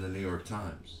 It was in the New York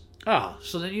Times. Oh,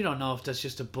 so then you don't know if that's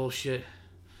just a bullshit.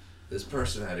 This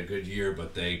person had a good year,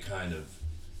 but they kind of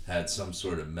had some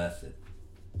sort of method.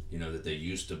 That they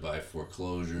used to buy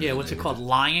foreclosures. Yeah, what's it called?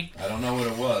 Lying? I don't know what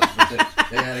it was, but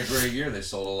they had a great year. They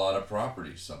sold a lot of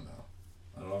property somehow.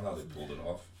 I don't know how they pulled it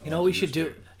off. You know what we should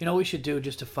do? You know what we should do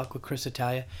just to fuck with Chris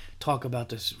Italia? Talk about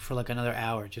this for like another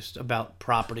hour, just about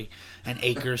property and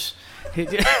acres.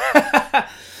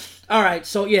 All right,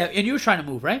 so yeah, and you were trying to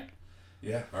move, right?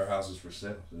 Yeah, our house is for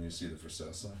sale. Didn't you see the for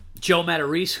sale sign? Joe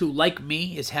MATARESE, who like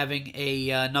me is having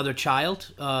another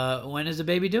child. When is the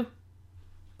baby due?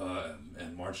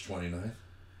 And March 29th.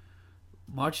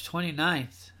 March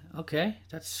 29th. Okay,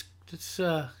 that's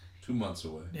 2 months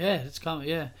away. Yeah, it's coming.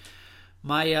 Yeah,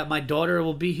 my daughter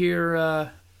will be here.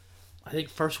 I think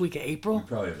first week of April. You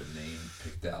probably have a name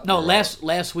picked out. No,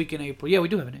 last week in April. Yeah, we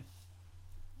do have a name.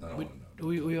 I don't want to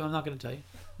know. I'm not going to tell you.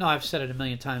 No, I've said it a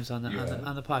million times on the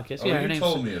podcast. Oh, yeah, you her name's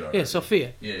told me it already. Yeah,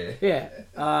 Sophia.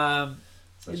 Yeah.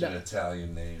 Such an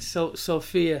Italian name. So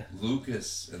Sophia.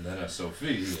 Lucas and then a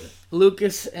Sophia.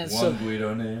 Lucas and one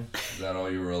Guido name. Is that all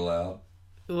you were allowed?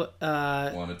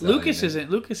 Lucas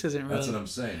isn't really. That's what I'm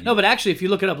saying. No, but actually, if you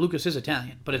look it up, Lucas is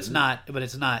Italian, but it's not. But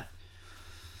it's not.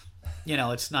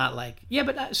 It's not like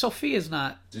but Sophia's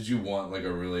not. Did you want like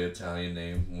a really Italian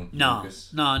name? No,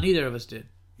 Lucas? No, neither of us did.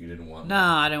 You didn't want. No,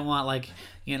 I didn't want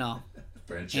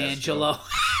Francesco. Angelo.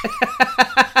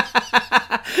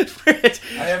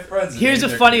 I have friends. Here's the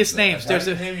funniest names. There's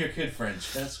name your kid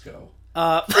Francesco.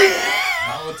 How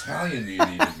Italian do you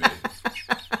need to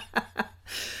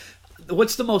be?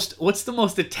 What's the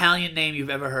most Italian name you've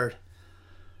ever heard?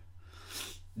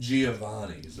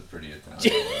 Giovanni is a pretty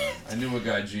Italian name. I knew a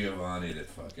guy Giovanni that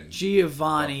fucking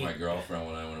Giovanni. fucked my girlfriend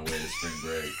when I went away to spring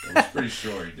break. I was pretty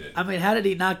sure he did. I mean, how did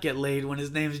he not get laid when his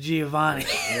name's Giovanni?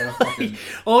 Fucking...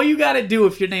 All you got to do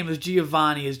if your name is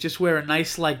Giovanni is just wear a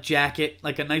nice jacket,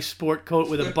 like a nice sport coat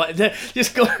with a button.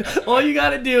 Just go. All you got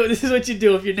to do. This is what you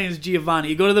do if your name's Giovanni.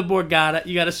 You go to the Borgata.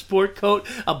 You got a sport coat,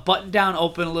 a button down,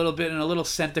 open a little bit, and a little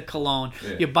scent of cologne.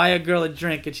 Yeah. You buy a girl a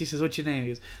drink, and she says, "What's your name?" He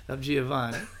goes, "I'm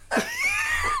Giovanni."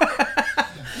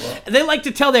 They like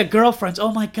to tell their girlfriends,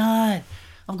 "Oh my God,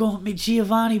 I'm going. Me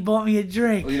Giovanni bought me a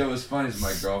drink. Well, you know what's funny is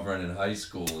my girlfriend in high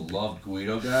school loved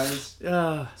Guido guys.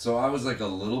 So I was like a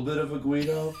little bit of a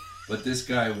Guido, but this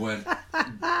guy went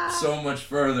so much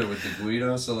further with the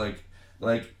Guido. So like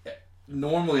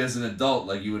normally as an adult,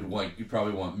 like you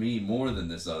probably want me more than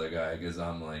this other guy because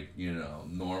I'm like, you know,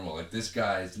 normal. Like this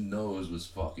guy's nose was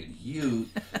fucking huge.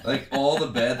 Like all the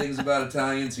bad things about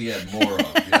Italians, he had more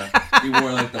of. You know? He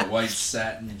wore like the white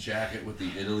satin jacket with the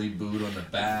Italy boot on the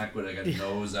back, with like a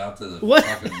nose out to the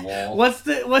fucking wall. What's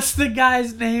the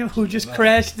guy's name who just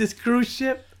crashed this cruise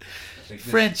ship?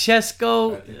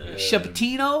 Francesco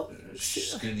Scapino.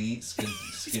 Scatino.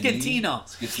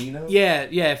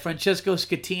 Yeah, Francesco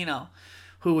Scatino,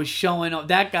 who was showing up.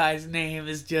 That guy's name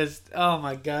is just, oh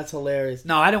my God, it's hilarious.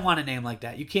 No, I don't want a name like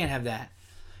that. You can't have that.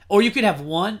 Or you could have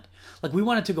one. Like we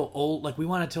wanted to go old. Like we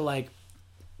wanted to like.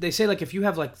 They say like if you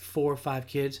have like 4 or 5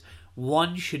 kids,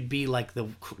 one should be like the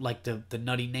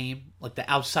nutty name, like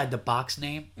the outside the box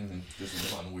name. Mm-hmm. Just a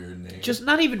fun weird name. Just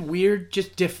not even weird,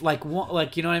 just like one,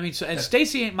 like you know what I mean. So and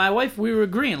Stacy, my wife, we were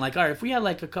agreeing like, all right, if we had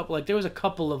like a couple, like there was a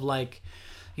couple of like,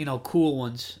 you know, cool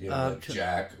ones. Yeah, like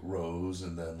Jack, Rose,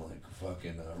 and then like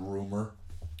fucking Rumor.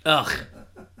 Ugh.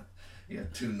 Yeah,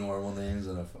 2 normal names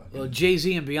and a fucking. Well,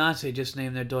 Jay-Z and Beyonce just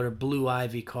named their daughter Blue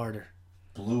Ivy Carter.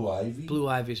 Blue Ivy? Blue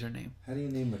Ivy's her name. How do you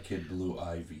name a kid Blue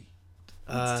Ivy?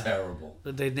 It's terrible.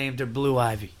 They named her Blue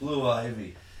Ivy. Blue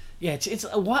Ivy. Yeah, it's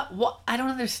what I don't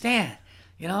understand.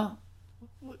 You know,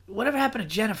 whatever happened to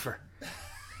Jennifer?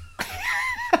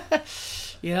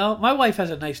 You know, my wife has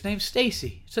a nice name,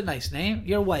 Stacy. It's a nice name.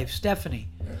 Your wife, Stephanie.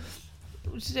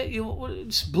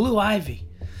 It's Blue Ivy.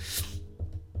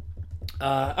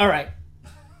 All right.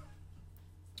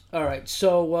 All right,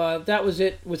 so that was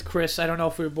it with Chris. I don't know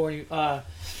if we were boring. Oh,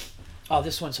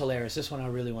 this one's hilarious. This one I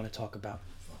really want to talk about.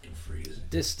 Fucking freezing.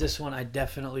 This one I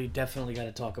definitely got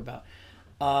to talk about.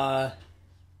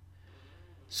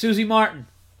 Susie Martin.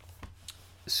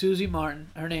 Susie Martin.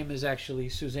 Her name is actually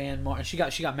Suzanne Martin. She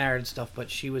got married and stuff, but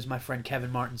she was my friend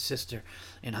Kevin Martin's sister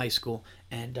in high school,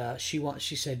 and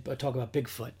she said talk about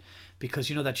Bigfoot because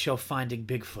you know that show Finding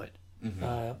Bigfoot.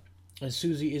 Mm-hmm. And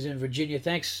Susie is in Virginia.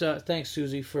 Thanks,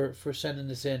 Susie, for sending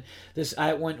this in.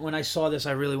 When I saw this,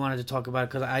 I really wanted to talk about it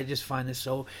because I just find this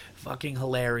so fucking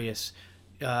hilarious.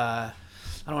 I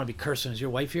don't want to be cursing. Is your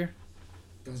wife here?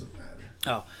 Doesn't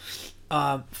matter.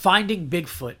 Oh, Finding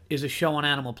Bigfoot is a show on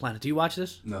Animal Planet. Do you watch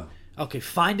this? No. Okay,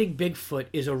 Finding Bigfoot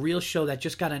is a real show that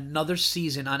just got another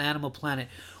season on Animal Planet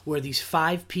where these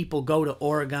 5 people go to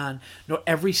Oregon,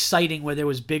 every sighting where there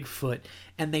was Bigfoot,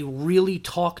 and they really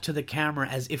talk to the camera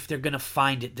as if they're going to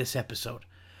find it this episode.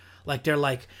 Like they're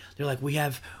like we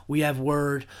have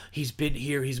word, he's been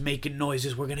here, he's making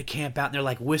noises, we're going to camp out, and they're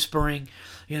like whispering,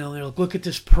 you know, they're like, look at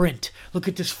this print, look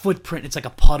at this footprint, it's like a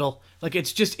puddle. Like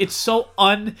it's so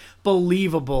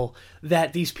unbelievable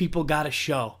that these people got a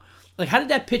show. Like, how did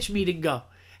that pitch meeting go?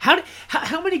 How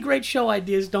many great show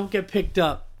ideas don't get picked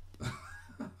up?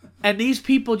 And these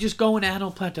people just go in Animal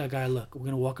Planet. Guy, look, we're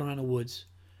gonna walk around the woods.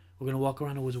 We're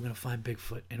gonna find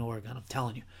Bigfoot in Oregon. I'm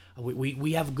telling you,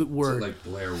 we have a good word. Is it like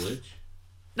Blair Witch?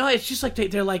 No, it's just like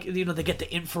they're like, you know, they get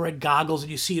the infrared goggles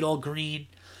and you see it all green,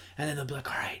 and then they'll be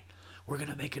like, all right, we're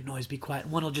gonna make a noise. Be quiet.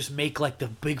 And one will just make like the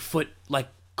Bigfoot like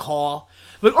call,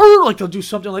 like they'll do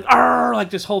something like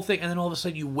this whole thing, and then all of a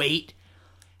sudden you wait.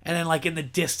 And then, like, in the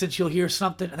distance, you'll hear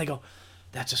something, and they go,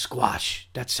 that's a squash.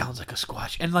 That sounds like a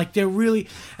squash. And, like, they're really...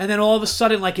 And then all of a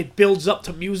sudden, like, it builds up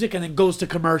to music and then goes to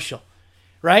commercial.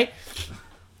 Right?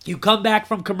 You come back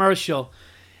from commercial,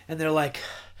 and they're like,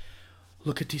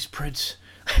 look at these prints.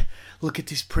 Look at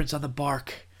these prints on the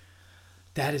bark.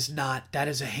 That is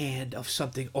a hand of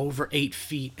something over 8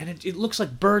 feet. And it looks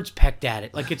like birds pecked at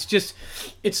it. Like,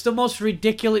 it's the most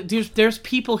ridiculous... There's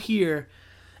people here...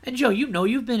 And Joe, you know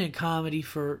you've been in comedy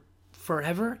for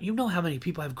forever. You know how many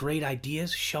people have great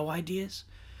ideas, show ideas.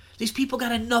 These people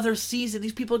got another season.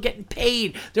 These people are getting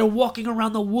paid. They're walking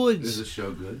around the woods. Is the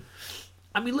show good?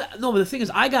 I mean, no, but the thing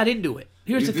is, I got into it.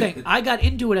 Here's the thing. I got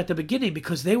into it at the beginning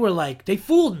because they were like, they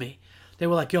fooled me. They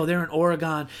were like, yo, they're in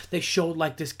Oregon. They showed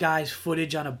like this guy's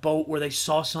footage on a boat where they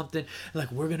saw something.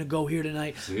 Like, we're going to go here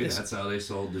tonight. See, that's how they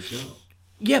sold the show.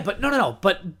 Yeah, but no.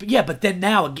 But then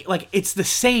now, like, it's the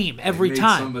same every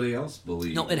time. Somebody else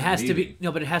believe. No, it has to be.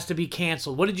 No, but it has to be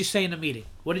canceled. What did you say in the meeting?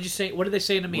 What did they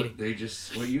say in the meeting?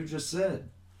 What you just said.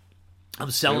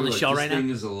 I'm selling the show right now. This thing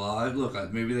is alive.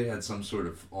 Look, maybe they had some sort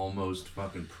of almost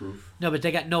fucking proof. No, but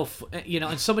they got no.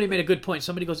 And somebody made a good point.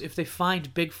 Somebody goes, if they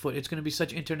find Bigfoot, it's going to be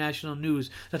such international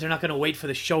news that they're not going to wait for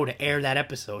the show to air that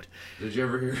episode. Did you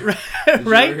ever hear? Right? Did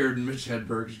you ever hear Mitch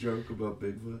Hedberg's joke about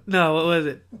Bigfoot? No, what was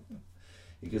it?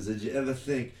 Because did you ever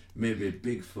think maybe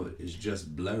Bigfoot is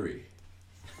just blurry?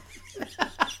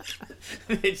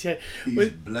 Mitch, He's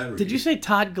blurry. did you say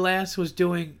Todd Glass was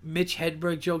doing Mitch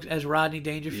Hedberg jokes as Rodney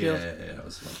Dangerfield? Yeah, that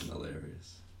was fucking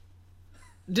hilarious.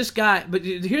 This guy, but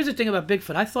here's the thing about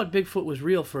Bigfoot. I thought Bigfoot was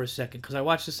real for a second because I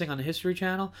watched this thing on the History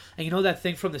Channel, and you know that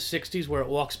thing from the '60s where it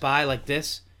walks by like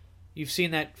this. You've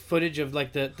seen that footage of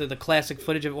like the classic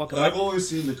footage of it walking by. I've always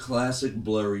seen the classic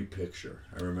blurry picture.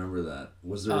 I remember that.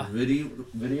 Was there a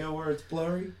video where it's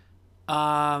blurry?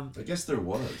 I guess there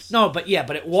was. No, but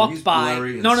it walked he's by.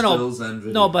 blurry and No. stills and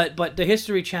video. No, but the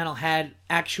History Channel had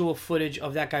actual footage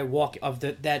of that guy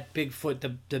that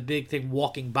Bigfoot, the big thing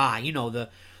walking by. You know, the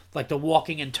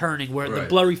walking and turning, where the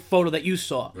blurry photo that you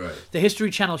saw. Right. The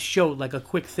History Channel showed like a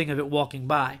quick thing of it walking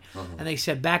by, and they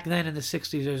said back then in the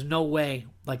 '60s, there's no way,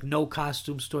 like no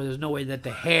costume store, there's no way that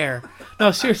the hair.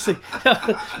 No, seriously. No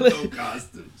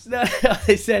costumes. No,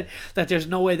 they said that there's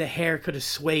no way the hair could have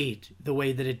swayed the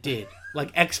way that it did,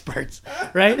 like experts,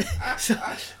 right?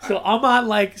 So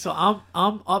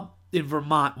I'm up in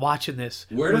Vermont watching this.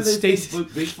 Where do they think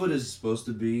Bigfoot is supposed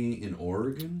to be in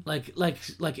Oregon? Like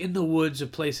in the woods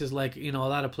of places like, you know, a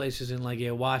lot of places in like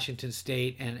Washington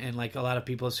State and like a lot of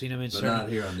people have seen them in certain. Not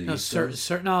here on the East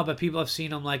Coast. No, but people have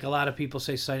seen them. Like a lot of people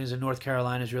say sightings in North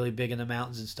Carolina is really big in the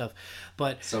mountains and stuff.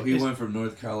 But so he went from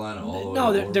North Carolina all the way.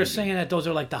 No, they're saying that those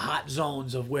are like the hot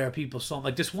zones of where people saw him.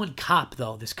 Like this one cop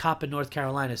though, this cop in North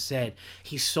Carolina said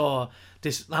he saw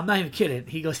this. I'm not even kidding.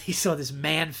 He goes, he saw this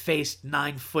man-faced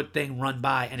 9-foot thing run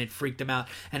by, and it freaked him out.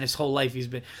 And his whole life he's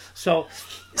been so.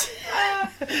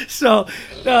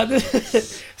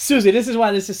 Susie, this is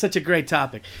why this is such a great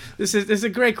topic. This is a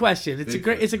great question. It's a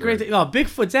great thing. Oh,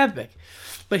 Bigfoot's epic.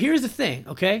 But here's the thing,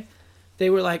 okay? They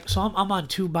were like, so I'm on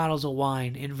 2 bottles of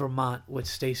wine in Vermont with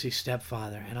Stacy's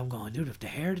stepfather, and I'm going, dude, if the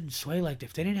hair didn't sway like that,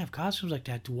 if they didn't have costumes like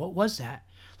that, dude, what was that?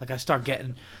 Like I start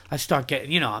getting,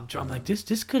 you know, I'm like,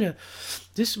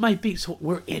 this might be. So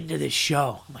we're into this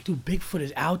show. I'm like, dude, Bigfoot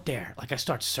is out there. Like I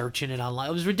start searching it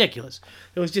online. It was ridiculous.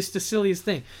 It was just the silliest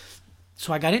thing.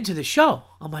 So I got into the show.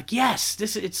 I'm like, yes,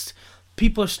 it's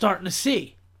people are starting to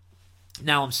see.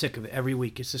 Now I'm sick of it. Every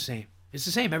week it's the same. It's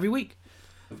the same every week.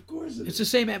 Of course it's the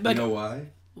same. Like, you know why?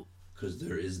 Because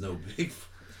there is no Bigfoot.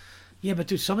 Yeah, but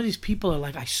dude, some of these people are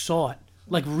like, I saw it.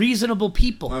 Like reasonable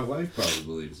people. My wife probably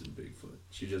believes in Bigfoot.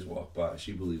 She just walked by.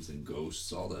 She believes in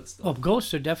ghosts, all that stuff. Well,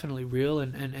 ghosts are definitely real,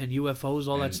 and UFOs,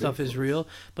 all that stuff is real.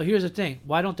 But here's the thing.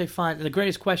 Why don't they find... The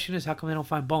greatest question is, how come they don't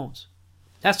find boes?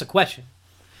 That's the question.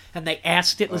 And they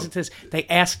asked it... Listen to this. They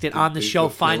asked it on the show,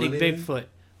 Finding Bigfoot.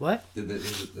 What?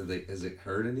 Has it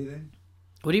hurt anything?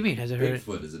 What do you mean? Has it hurt?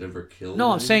 Bigfoot, has it ever killed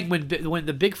No, anything? I'm saying when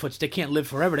the Bigfoots, they can't live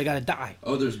forever. They got to die.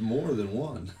 Oh, there's more than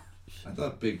one. I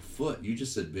thought Bigfoot. You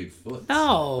just said Bigfoot.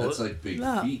 No. That's like big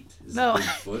feet. Is no.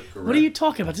 Bigfoot correct? What are you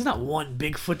talking about? There's not one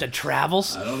Bigfoot that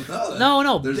travels. I don't know.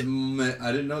 No.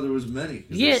 I didn't know there was many.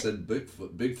 Yeah. They said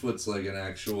Bigfoot. Bigfoot's like an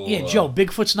actual... Yeah, Joe,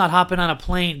 Bigfoot's not hopping on a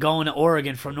plane going to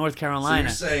Oregon from North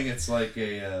Carolina. So you're saying it's like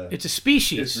a... it's a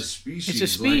species. It's a species. It's a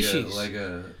species. Like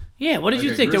a yeah, what did like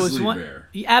you think? There was one. Bear.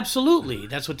 Yeah, absolutely,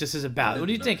 that's what this is about. What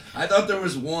do you think? I thought there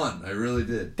was one. I really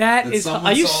did. That is.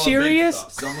 Are you serious?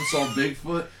 Someone saw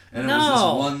Bigfoot, and no, it was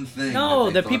this one thing. No,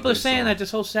 the people are saying that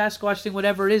this whole Sasquatch thing,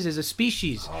 whatever it is a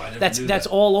species. Oh, I never that's knew that's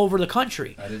that. all over the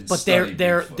country. I didn't but study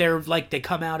they're like they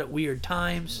come out at weird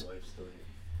times.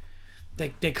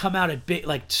 They come out at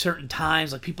like certain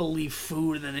times, like people leave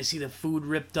food and then they see the food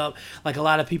ripped up. Like a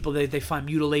lot of people, they find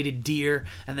mutilated deer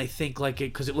and they think like it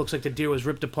because it looks like the deer was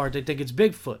ripped apart. They think it's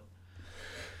Bigfoot.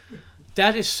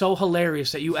 That is so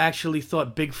hilarious that you actually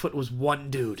thought Bigfoot was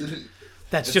one dude.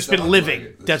 That's just been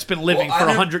living. That's been living for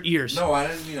 100 years. No, I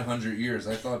didn't mean 100 years.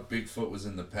 I thought Bigfoot was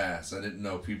in the past. I didn't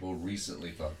know people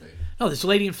recently thought they... No, this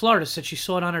lady in Florida said she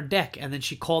saw it on her deck, and then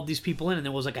she called these people in, and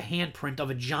there was like a handprint of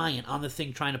a giant on the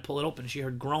thing trying to pull it open. She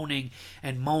heard groaning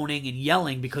and moaning and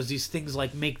yelling because these things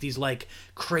like make these like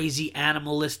crazy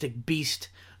animalistic beast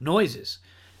noises.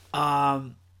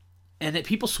 And that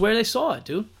people swear they saw it,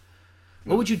 dude.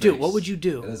 What would you do? What would you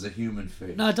do? It has a human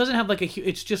face. No, it doesn't have like a...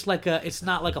 It's just like a... It's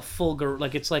not like a full...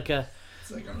 Like it's like a... It's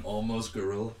like an almost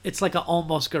gorilla. It's like an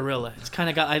almost gorilla. It's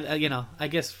kind of got... I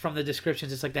guess from the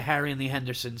descriptions, it's like the Harry and the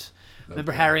Hendersons.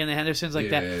 Remember Harry and the Hendersons? Like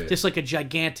that? Yeah. Just like a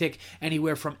gigantic,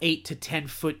 anywhere from 8 to 10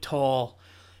 foot tall,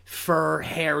 fur,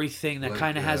 hairy thing that like,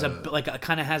 kind of has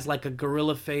a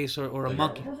gorilla face or like a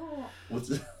monkey. What's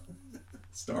it?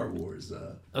 Star Wars.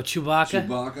 A Chewbacca?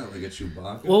 Chewbacca, like a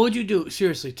Chewbacca. What would you do?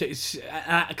 Seriously,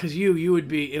 because you would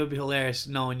be. It would be hilarious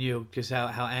knowing you, just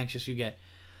how anxious you get.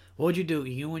 What would you do?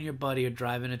 You and your buddy are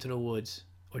driving into the woods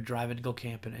or driving to go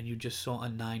camping, and you just saw a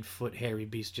 9-foot hairy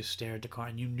beast just stare at the car,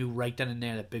 and you knew right then and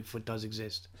there that Bigfoot does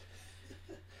exist.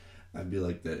 I'd be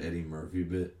like that Eddie Murphy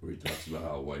bit where he talks about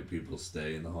how white people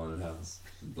stay in the haunted house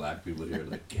and black people here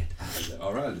like, get out of there.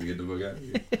 All right, get the fuck out of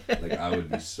here. Like, I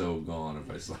would be so gone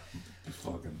if I saw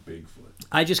fucking Bigfoot.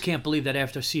 I just can't believe that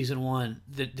after season 1,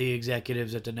 the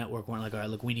executives at the network weren't like, all right,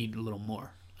 look, we need a little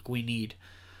more. Like, we need,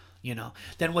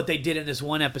 Then what they did in this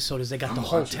one episode is they got the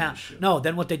whole town. No,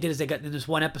 then what they did is they got in this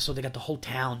one episode, they got the whole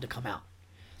town to come out.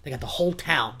 They got the whole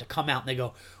town to come out and they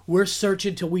go, we're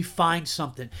searching till we find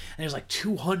something. And there's like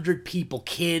 200 people,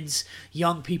 kids,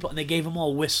 young people, and they gave them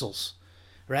all whistles,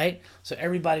 right? So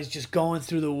everybody's just going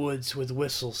through the woods with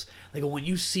whistles. They go, when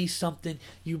you see something,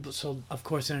 so of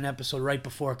course in an episode right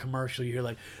before a commercial, you hear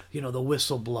like, the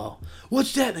whistle blow.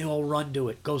 What's that? And they all run to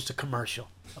it. Goes to commercial.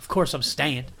 Of course I'm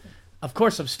staying.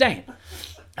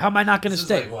 How am I not going to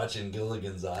stay? It's like watching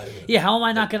Gilligan's Island. Yeah, how am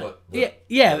I not going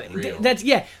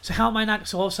to... So how am I not...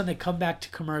 So all of a sudden they come back to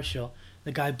commercial.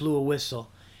 The guy blew a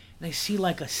whistle. And they see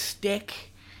like a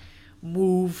stick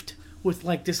moved with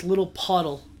like this little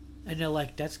puddle. And they're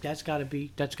like, that's got to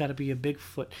be a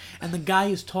Bigfoot. And the guy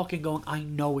is talking going, I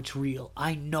know it's real.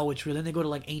 Then they go to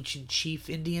like ancient chief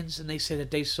Indians and they say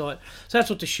that they saw it. So that's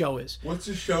what the show is. What's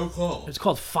the show called? It's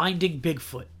called Finding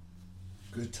Bigfoot.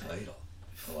 Good title.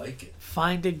 I like it.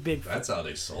 Finding Bigfoot. That's how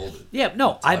they sold it. Yeah,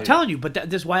 no, I'm telling you, but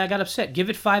this is why I got upset. Give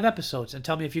it 5 episodes and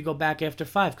tell me if you go back after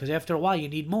 5, because after a while you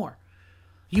need more.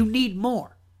 You need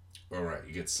more. All right,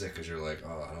 you get sick because you're like,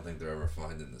 oh, I don't think they're ever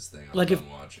finding this thing. I'm like done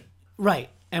watching. Right,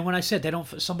 and when I said they don't,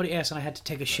 somebody asked and I had to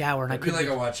take a shower and It'd be like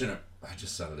I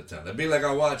just sounded it down. It'd be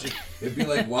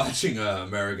like watching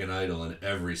American Idol and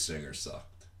every singer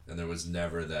sucked, and there was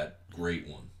never that great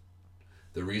one.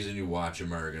 The reason you watch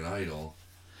American Idol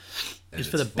is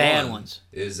for the bad ones.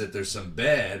 Is that there's some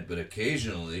bad, but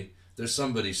occasionally there's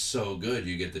somebody so good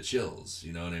you get the chills.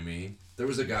 You know what I mean? There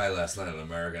was a guy last night on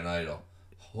American Idol.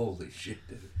 Holy shit,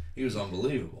 dude. He was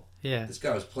unbelievable. Yeah. This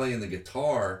guy was playing the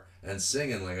guitar and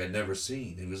singing like I'd never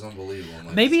seen. He was unbelievable.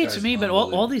 Like, maybe it's me, but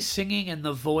all these singing and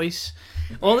the voice,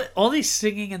 all these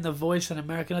singing and the voice in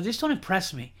American Idol just don't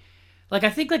impress me. Like, I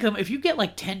think, like, if you get,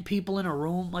 like, 10 people in a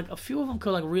room, like, a few of them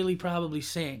could, like, really probably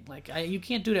sing. Like, you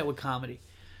can't do that with comedy.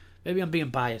 Maybe I'm being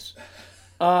biased.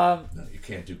 No, you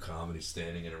can't do comedy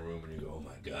standing in a room and you go, oh,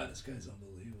 my God, this guy's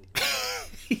unbelievable.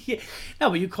 Yeah.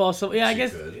 No, but you call some... Yeah,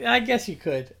 I guess you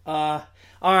could. All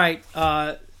right.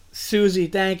 Susie,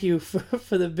 thank you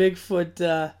for the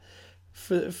Bigfoot...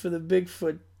 for the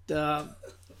Bigfoot...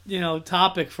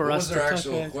 topic for us. What was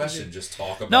their actual question? Just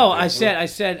talk about. No,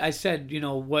 Bigfoot? I said,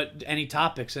 what any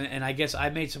topics, and I guess I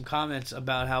made some comments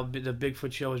about how the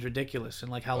Bigfoot show is ridiculous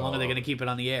and like how long are they going to keep it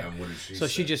on the air? And what did she so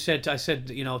say? She just said, I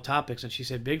said, topics, and she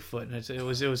said Bigfoot, and it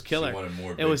was killer. She wanted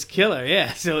more. It was killer,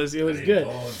 yeah. So it was good.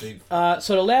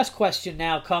 So the last question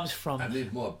now comes from. I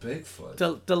need more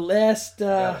Bigfoot. The last.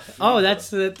 That's hold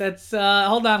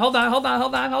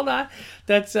on.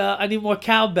 That's I need more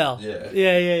cowbell.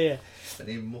 Yeah. I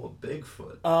need more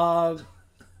Bigfoot.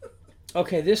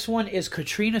 Okay, this one is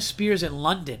Katrina Spears in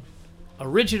London.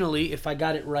 Originally, if I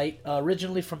got it right,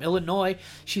 originally from Illinois,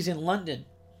 she's in London.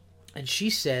 And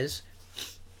she says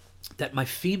that my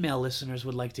female listeners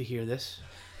would like to hear this.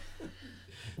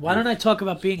 Why don't I talk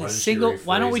about being a single...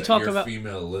 Why don't we talk about...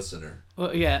 female listener.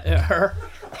 Well, yeah, her.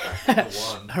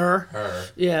 One. Her.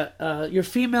 Yeah, your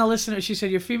female listener... She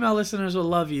said your female listeners will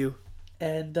love you.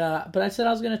 And but I said I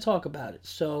was going to talk about it.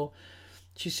 So...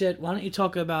 She said, why don't you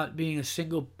talk about being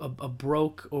a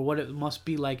broke, or what it must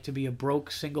be like to be a broke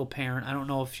single parent. I don't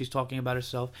know if she's talking about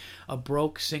herself. A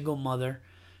broke single mother,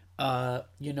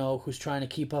 who's trying to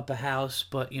keep up a house,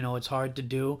 but, it's hard to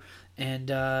do.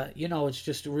 And, it's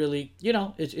just really,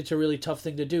 it's a really tough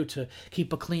thing to do, to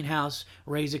keep a clean house,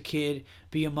 raise a kid,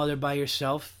 be a mother by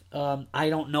yourself. I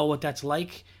don't know what that's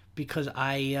like because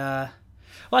I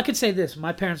could say this.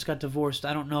 My parents got divorced.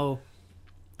 I don't know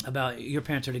about your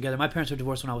parents are together. My parents were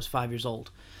divorced when I was 5 years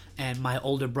old, and my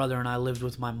older brother and I lived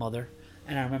with my mother.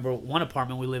 And I remember one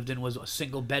apartment we lived in was a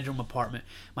single bedroom apartment.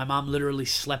 My mom literally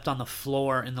slept on the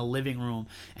floor in the living room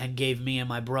and gave me and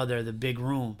my brother the big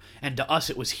room. And to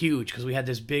us it was huge because we had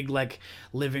this big like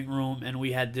living room and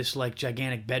we had this like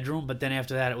gigantic bedroom. But then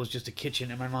after that it was just a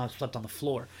kitchen and my mom slept on the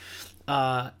floor.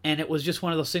 And it was just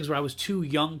one of those things where I was too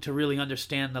young to really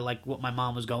understand what my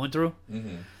mom was going through.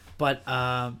 Mm-hmm.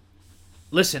 But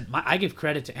listen, I give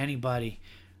credit to anybody.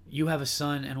 You have a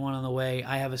son and one on the way.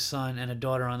 I have a son and a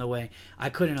daughter on the way. I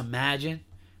couldn't imagine.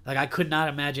 I could not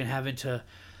imagine having to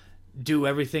do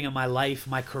everything in my life,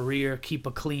 my career, keep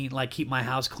my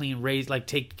house clean,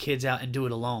 take kids out and do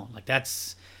it alone.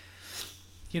 That's,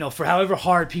 for however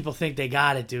hard people think they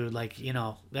got it, dude.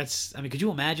 Could you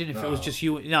imagine if it was just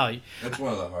you? No. That's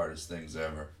one of the hardest things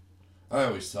ever. I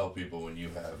always tell people when you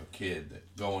have a kid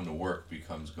that going to work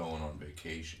becomes going on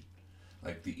vacation.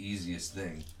 Like the easiest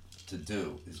thing to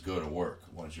do is go to work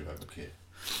once you have a kid.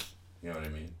 You know what I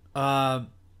mean?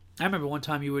 I remember one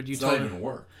time it's not even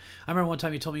work. I remember one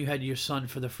time you told me you had your son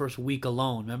for the first week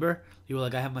alone. Remember? You were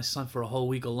like, I have my son for a whole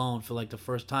week alone for like the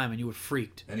first time, and you were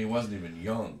freaked. And he wasn't even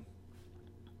young.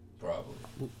 Probably.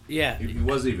 Yeah. He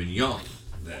wasn't even young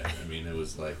then. I mean, it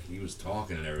was like he was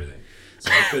talking and everything.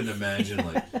 So I couldn't imagine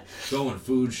like going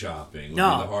food shopping would be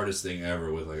the hardest thing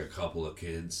ever with like a couple of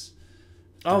kids.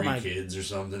 Three kids or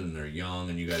something, and they're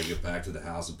young, and you got to get back to the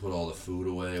house and put all the food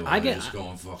away while they're just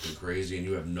going fucking crazy, and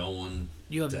you have no one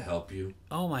to help you.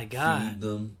 Oh my God. Feed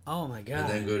them. Oh my God. And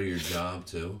then go to your job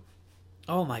too.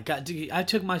 Oh my God! Dude, I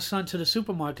took my son to the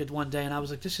supermarket one day, and I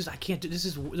was like, I can't do this.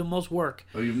 Is the most work."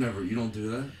 Oh, you don't do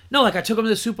that? No, like I took him to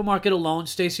the supermarket alone.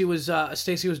 Stacy was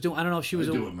doing. I don't know if she was.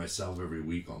 I do it myself every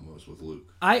week almost with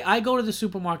Luke. I go to the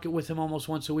supermarket with him almost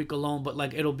once a week alone, but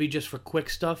like it'll be just for quick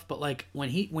stuff. But like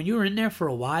when you're in there for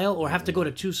a while or have to go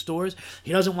to 2 stores,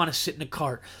 he doesn't want to sit in a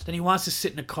cart. Then he wants to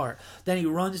sit in a cart. Then he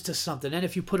runs to something. Then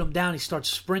if you put him down, he starts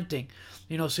sprinting.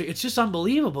 You know, so it's just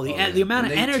unbelievable. The amount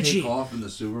of energy. Take off in the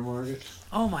supermarket.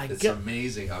 Oh my God! It's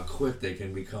amazing how quick they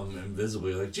can become invisible.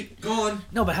 You're like, gone.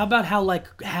 No, but how about how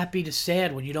like happy to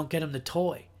sad when you don't get him the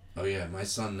toy? Oh yeah, my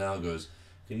son now goes,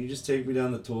 "Can you just take me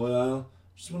down the toy aisle?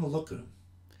 I just want to look at him."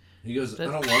 He goes, "I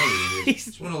don't want anything. I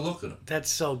just want to look at him." That's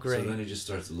so great. So then he just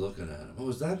starts looking at him. Oh,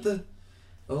 is that the?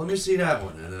 Oh, let me see that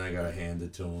one. And then I gotta hand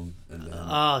it to him. And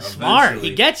then smart.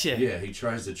 He gets you. Yeah, he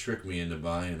tries to trick me into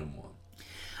buying him one.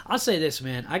 I'll say this,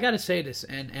 man. I gotta say this,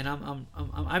 and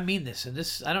I mean this, and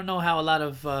this. I don't know how a lot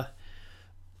of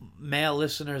male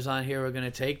listeners on here are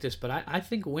gonna take this, but I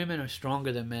think women are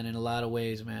stronger than men in a lot of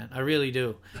ways, man. I really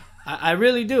do. I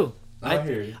really do. I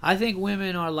hear you. I think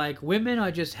women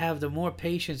are just have the more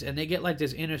patience, and they get like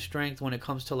this inner strength when it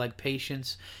comes to like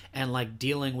patience and like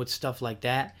dealing with stuff like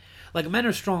that. Like men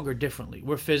are stronger differently.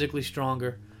 We're physically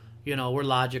stronger. You know, we're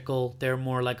logical. They're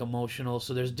more like emotional.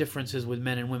 So there's differences with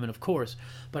men and women, of course.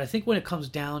 But I think when it comes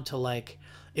down to like,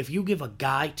 if you give a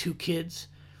guy 2 kids,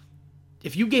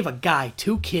 and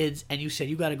you said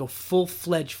you got to go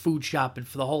full-fledged food shopping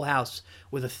for the whole house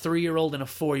with a 3-year-old and a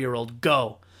 4-year-old,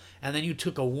 go. And then you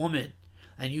took a woman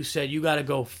and you said you got to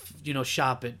go,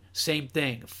 shopping, same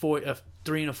thing, a 3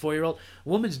 and a 4-year-old,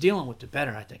 woman's dealing with it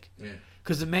better, I think. Yeah.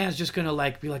 Because the man's just going to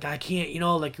like be like, I can't,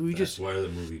 like we That's why the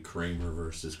movie Kramer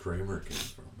versus Kramer came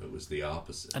from. It was the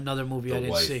opposite. Another movie I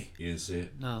didn't see. You didn't see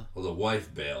it? No. Well, the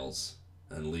wife bails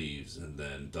and leaves, and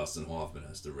then Dustin Hoffman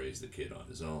has to raise the kid on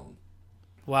his own.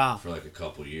 Wow. For like a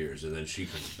couple years, and then she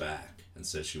comes back and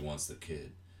says she wants the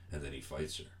kid, and then he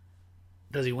fights her.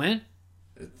 Does he win?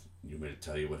 You may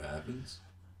tell you what happens?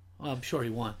 Well, I'm sure he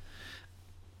won.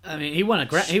 I mean, he won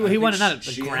a He won He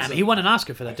won an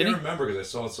Oscar for that, didn't he? I can't remember because I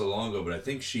saw it so long ago, but I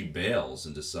think she bails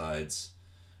and decides,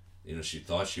 she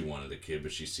thought she wanted a kid,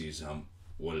 but she sees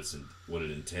what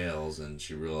it entails, and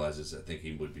she realizes I think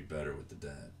he would be better with the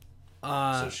dad.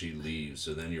 So she leaves.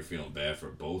 So then you're feeling bad for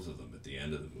both of them at the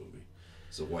end of the movie.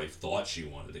 So the wife thought she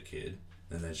wanted a kid,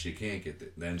 and then she can't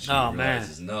get then she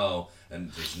realizes no,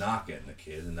 and she's not getting a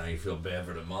kid, and now you feel bad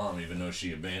for the mom, even though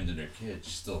she abandoned her kid.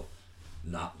 She's still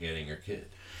not getting her kid.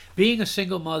 Being a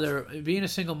single mother.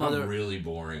 I'm really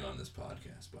boring on this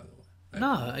podcast, by the way.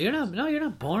 No, you're not. No, you're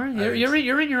not boring. You're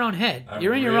in your own head.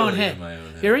 You're in your really own head. In my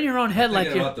own head. You're in your own head, I'm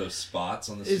thinking about those spots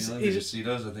on the ceiling. Did you see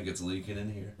those? I think it's leaking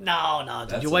in here. No,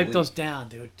 dude. You wipe those down,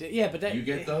 dude. Yeah, but that you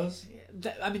get those.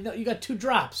 You got 2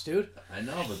 drops, dude. I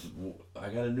know, but I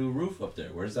got a new roof up there.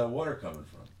 Where's that water coming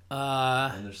from?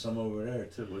 And there's some over there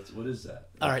too. What is that?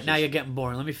 All right, now you're getting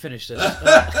boring. Let me finish this.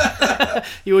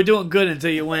 You were doing good until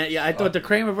you went. Yeah, I thought the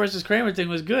Kramer versus Kramer thing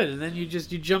was good, and then you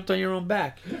jumped on your own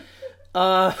back.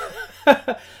 No,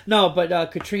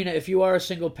 but Katrina, if you are a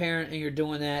single parent and you're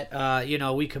doing that,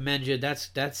 we commend you.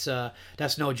 That's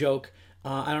no joke.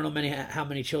 I don't know how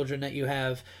many children that you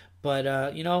have,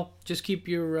 but just keep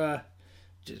your.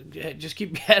 Just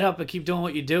keep your head up and keep doing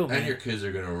what you do, man. And your kids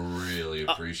are going to really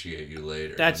appreciate you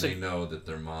later. They know that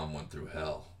their mom went through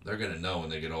hell. They're going to know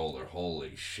when they get older,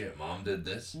 holy shit, mom did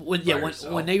this?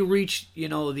 When they reach,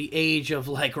 the age of,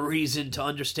 like, reason to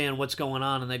understand what's going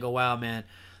on, and they go, wow, man,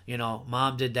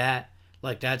 mom did that.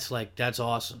 That's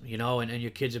awesome, and your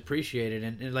kids appreciate it.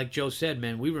 And like Joe said,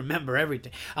 man, we remember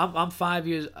everything. I'm 5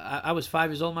 years, I was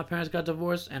 5 years old, my parents got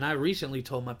divorced, and I recently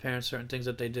told my parents certain things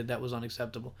that they did that was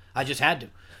unacceptable. I just had to.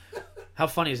 How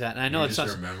funny is that? And I know You it just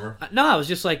sounds. remember? No, I was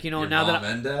just like, Your now mom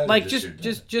that and dad, or like your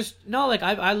dad? just no, like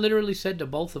I literally said to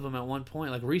both of them at one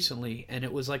point, like recently, and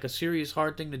it was like a serious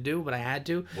hard thing to do, but I had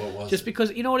to. What was just it?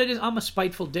 because you know what it is? I'm a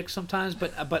spiteful dick sometimes,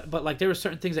 but like there are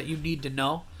certain things that you need to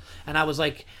know, and I was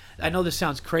like, I know this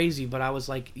sounds crazy, but I was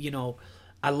like,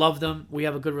 I love them. We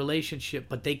have a good relationship,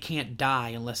 but they can't die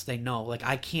unless they know. Like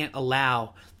I can't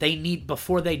allow.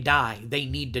 Before they die, they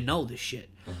need to know this shit.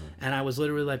 And I was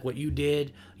literally like, what you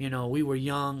did, we were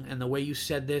young, and the way you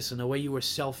said this, and the way you were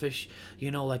selfish,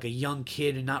 like a young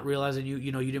kid and not realizing you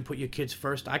didn't put your kids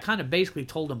first. I kind of basically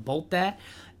told them both that,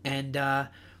 and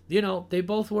they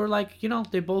both were like,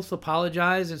 they both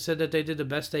apologized and said that they did the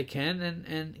best they can,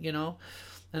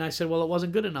 and I said, well, it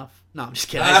wasn't good enough. No, I'm just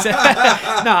kidding.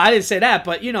 No, I didn't say that,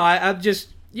 but I'm just.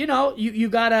 You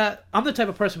gotta. I'm the type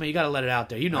of person, man. You gotta let it out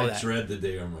there. I I dread the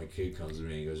day when my kid comes to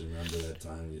me and goes, "Remember that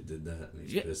time you did that?" And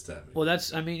he's pissed at me. Well,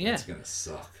 that's gonna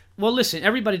suck. Well, listen,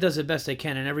 everybody does the best they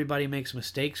can, and everybody makes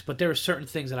mistakes. But there are certain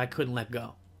things that I couldn't let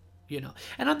go.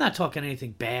 And I'm not talking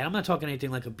anything bad. I'm not talking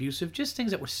anything like abusive. Just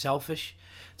things that were selfish,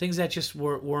 things that just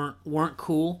weren't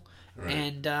cool. Right.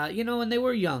 And and they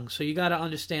were young, so you got to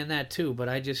understand that too. But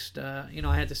I just, I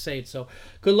had to say it. So,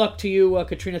 good luck to you,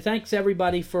 Katrina. Thanks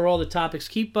everybody for all the topics.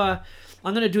 I'm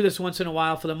going to do this once in a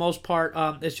while. For the most part,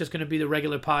 it's just going to be the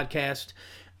regular podcast.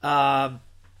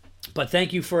 But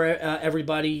thank you for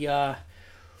everybody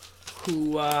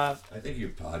who. I think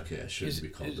your podcast shouldn't be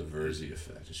called the Verzi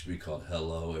Effect. It should be called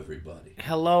Hello Everybody.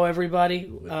 Hello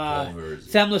Everybody.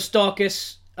 Themla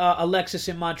Stalkus, Alexis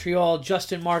in Montreal,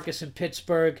 Justin Marcus in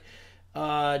Pittsburgh.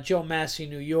 Joe Massey,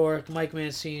 New York. Mike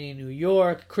Mancini, New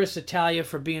York. Chris Italia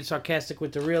for being sarcastic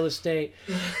with the real estate.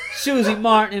 Susie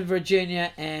Martin in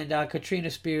Virginia. And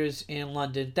Katrina Spears in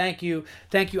London. Thank you.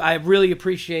 I really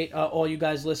appreciate all you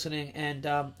guys listening.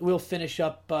 And we'll finish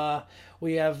up.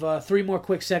 We have 3 more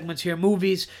quick segments here.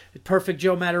 Movies. Perfect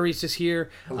Joe Matarese is here.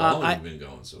 How long have you been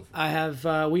going so far? I have.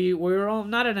 We're all,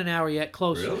 not at an hour yet.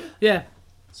 Close. Really? Yeah.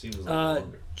 Seems like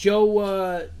longer.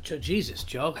 Jesus,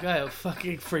 Joe,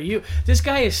 fucking for you. This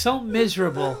guy is so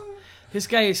miserable.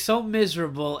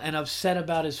 And upset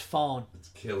about his phone. It's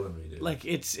killing me, dude. Like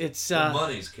it's the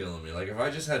money's killing me. Like if I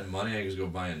just had money, I could just go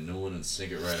buy a new one and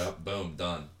sync it right up. Boom,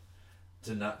 done.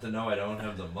 To know I don't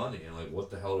have the money and like what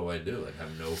the hell do I do? Like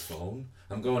have no phone?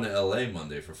 I'm going to LA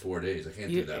Monday for 4 days. I can't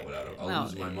do that without it. I'll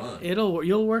lose my mind.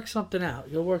 You'll work something out.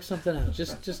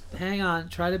 Just hang on.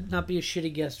 Try to not be a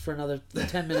shitty guest for another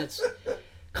 10 minutes.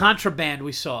 Contraband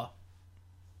we saw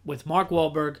with Mark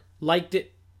Wahlberg. Liked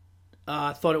it.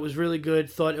 Thought it was really good.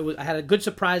 I had a good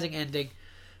surprising ending.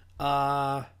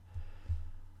 Joe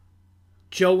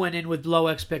went in with low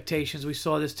expectations. We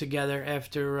saw this together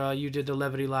after you did the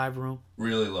Levity Live Room.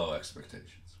 Really low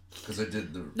expectations. Because I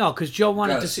did the... No, because Joe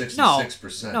wanted to see...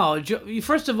 66%. No, Joe,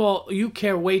 first of all, you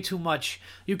care way too much.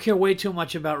 You care way too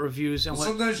much about reviews. And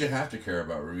sometimes you have to care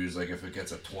about reviews. Like if it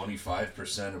gets a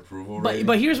 25% approval rating.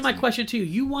 But here's my question to you.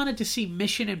 You wanted to see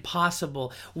Mission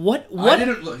Impossible. What? I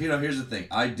didn't... Look, here's the thing.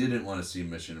 I didn't want to see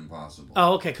Mission Impossible.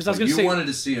 Oh, okay. Because I was going to say... You wanted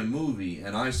to see a movie,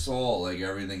 and I saw like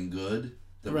everything good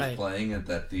that was playing at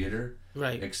that theater.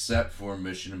 Right. Except for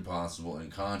Mission Impossible and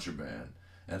Contraband.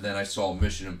 And then I saw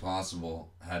Mission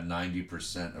Impossible had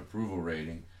 90% approval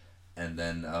rating, and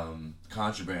then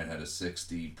Contraband had a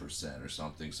 60% or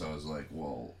something. So I was like,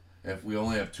 well, if we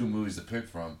only have 2 movies to pick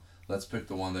from, let's pick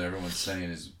the one that everyone's saying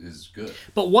is good.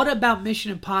 But what about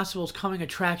Mission Impossible's coming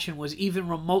attraction was even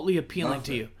remotely appealing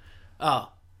to you?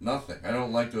 Oh. Nothing. I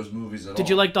don't like those movies at all. Did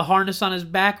you like the harness on his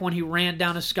back when he ran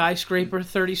down a skyscraper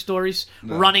 30 stories,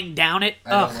 running down it?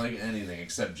 I don't like anything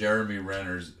except Jeremy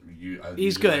Renner's.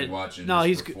 He's good. Like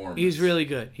he's good. He's really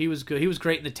good. He was good. He was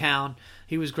great in The Town.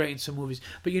 He was great in some movies.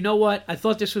 But you know what? I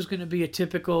thought this was going to be a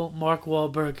typical Mark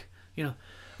Wahlberg. What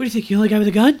do you think? You the only guy with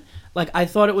a gun? Like I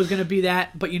thought it was going to be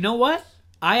that. But you know what?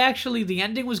 The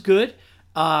ending was good.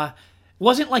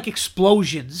 Wasn't like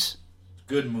explosions.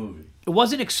 Good movie. It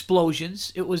wasn't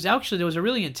explosions. It was actually, there was a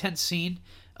really intense scene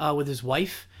with his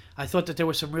wife. I thought that there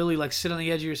were some really like sit on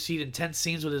the edge of your seat intense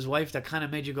scenes with his wife that kind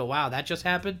of made you go, wow, that just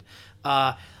happened.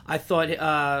 I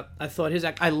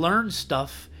learned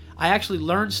stuff. I actually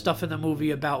learned stuff in the movie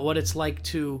about what it's like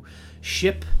to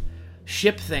ship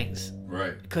things.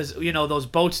 Right. Because, those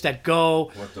boats that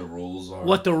go. What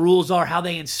the rules are. How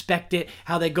they inspect it,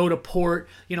 how they go to port.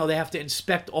 They have to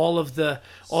inspect all of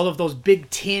those big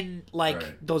tin,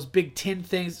 those big tin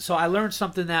things. So I learned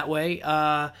something that way.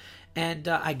 And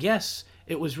I guess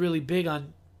it was really big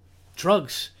on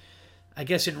drugs. I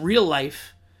guess in real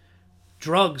life,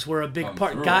 drugs were a big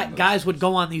part. Guys would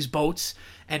go on these boats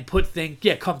and put things,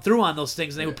 come through on those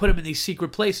things, and they would put them in these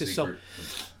secret places.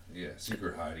 Yeah,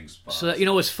 secret hiding spot. So you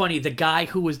know what's funny? The guy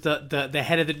who was the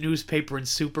head of the newspaper in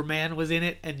Superman was in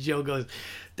it, and Joe goes,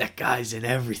 "That guy's in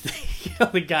everything." You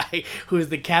know, the guy who was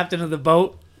the captain of the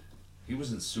boat. He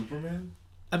was in Superman?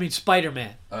 I mean,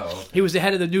 Spider-Man. Oh, okay. He was the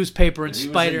head of the newspaper in He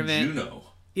Spider-Man. was in Juno.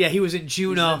 Yeah, he was in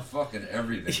Juno. He was in fucking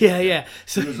everything. Yeah.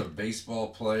 So, he was a baseball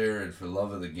player and For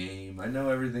Love of the Game. I know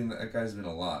everything. That guy's been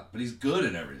a lot, but he's good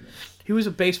in everything. he was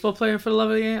a baseball player for the love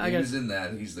of the game? He was in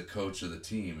that. He's the coach of the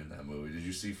team in that movie. Did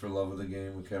you see For Love of the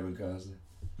Game with Kevin Costner?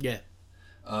 Yeah.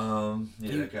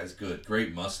 That guy's good.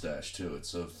 Great mustache too. It's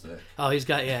so thick. Oh, he's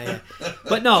got yeah.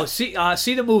 But no, see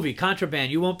the movie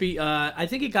Contraband. You won't be. I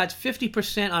think it got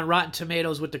 50% on Rotten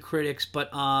Tomatoes with the critics, but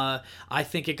I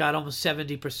think it got almost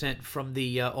 70% from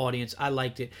the audience. I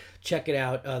liked it. Check it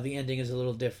out. The ending is a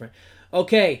little different.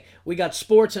 Okay, we got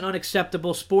sports and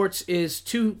unacceptable. Sports is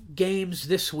 2 games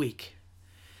this week.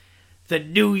 The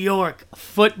New York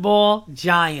Football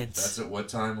Giants. That's at what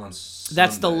time on Sunday?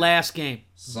 That's the last game.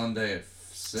 Sunday at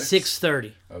 6?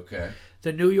 6:30. Okay.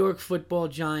 The New York Football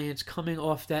Giants coming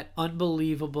off that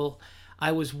unbelievable.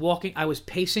 I was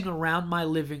pacing around my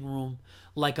living room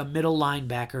like a middle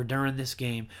linebacker during this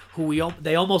game.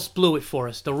 They almost blew it for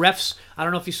us. The refs, I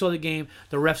don't know if you saw the game,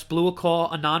 the refs blew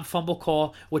a non-fumble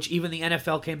call, which even the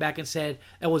NFL came back and said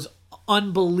it was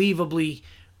unbelievably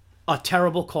a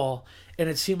terrible call. And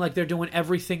it seemed like they're doing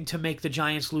everything to make the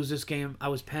Giants lose this game. I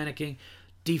was panicking.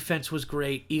 Defense was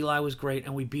great. Eli was great,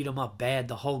 and we beat them up bad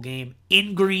the whole game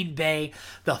in Green Bay.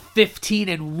 The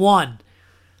 15-1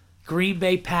 Green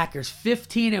Bay Packers,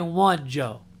 15-1,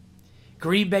 Joe.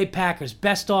 Green Bay Packers,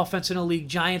 best offense in the league.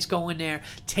 Giants go in there,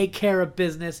 take care of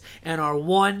business, and are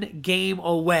 1 game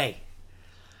away.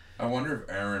 I wonder if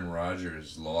Aaron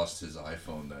Rodgers lost his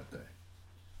iPhone that day.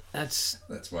 That's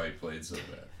why he played so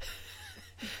bad.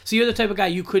 So you're the type of guy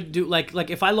you could do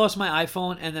like if I lost my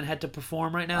iPhone and then had to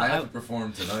perform right now. I have to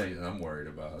perform tonight, and I'm worried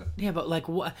about it. Yeah, but like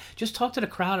what? Just talk to the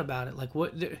crowd about it. Like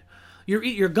what?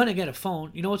 You're gonna get a phone.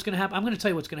 You know what's gonna happen? I'm gonna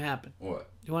tell you what's gonna happen. What?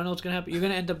 You wanna know what's gonna happen? You're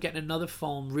gonna end up getting another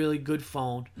phone, really good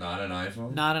phone. Not an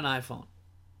iPhone. Not an iPhone.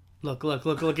 Look!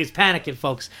 He's panicking,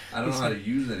 folks. I don't know how to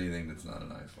use anything that's not an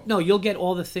iPhone. No, you'll get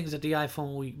all the things that the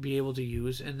iPhone will be able to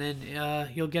use, and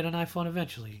then you'll get an iPhone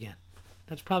eventually again.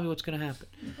 That's probably what's gonna happen.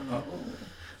 Oh.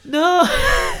 No.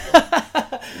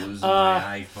 Losing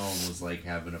my iPhone was like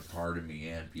having a part of me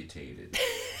amputated.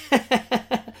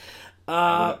 The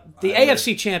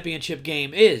AFC Championship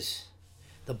game is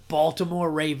the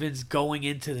Baltimore Ravens going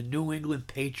into the New England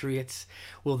Patriots.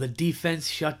 Will the defense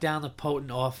shut down the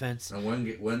potent offense? And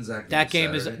when's that game? That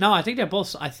game Saturday? is no. I think they're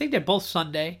both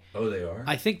Sunday. Oh, they are.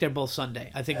 I think they're both Sunday.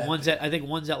 I think one's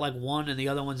at like 1 and the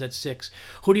other one's at 6.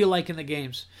 Who do you like in the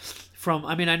games?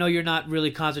 I know you're not really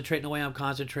concentrating the way I'm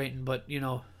concentrating, but you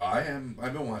know. I am.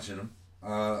 I've been watching them.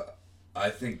 I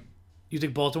think. You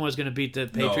think Baltimore's going to beat the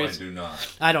Patriots? No, I do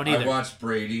not. I don't either. I watched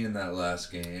Brady in that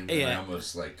last game, and Yeah. I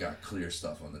almost got clear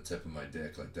stuff on the tip of my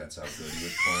dick. Like that's how good he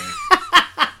was playing.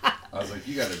 I was like,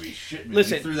 you got to be shitting me.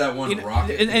 Listen, he threw that one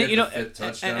rocket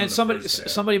and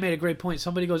somebody made a great point.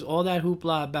 Somebody goes, all that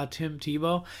hoopla about Tim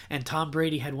Tebow, and Tom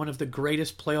Brady had one of the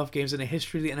greatest playoff games in the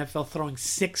history of the NFL, throwing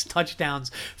 6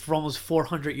 touchdowns for almost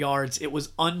 400 yards. It was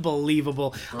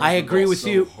unbelievable. I agree with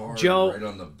you, Joe. Right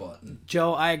on the button.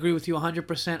 Joe, I agree with you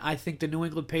 100%. I think the New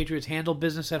England Patriots handle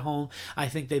business at home. I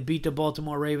think they beat the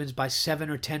Baltimore Ravens by 7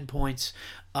 or 10 points.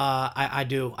 I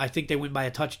do. I think they win by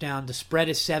a touchdown. The spread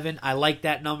is 7. I like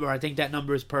that number. I think that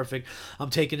number is perfect. I'm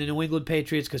taking the New England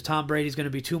Patriots because Tom Brady's going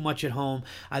to be too much at home.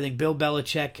 I think Bill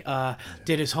Belichick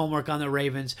did his homework on the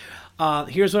Ravens.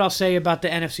 Here's what I'll say about the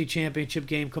NFC Championship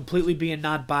game, completely being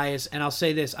not biased, and I'll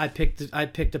say this. I picked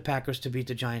the Packers to beat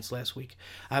the Giants last week.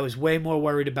 I was way more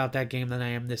worried about that game than I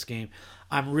am this game.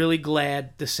 I'm really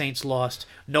glad the Saints lost.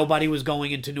 Nobody was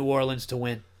going into New Orleans to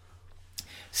win.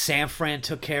 San Fran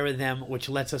took care of them, which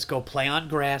lets us go play on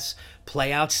grass,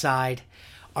 play outside.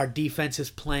 Our defense is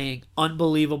playing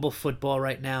unbelievable football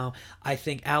right now. I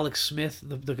think Alex Smith,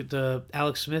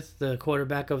 the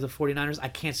quarterback of the 49ers, I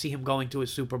can't see him going to a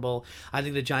Super Bowl. I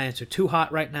think the Giants are too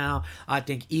hot right now. I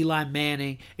think Eli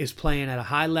Manning is playing at a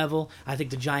high level. I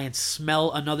think the Giants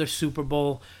smell another Super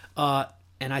Bowl.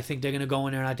 And I think they're going to go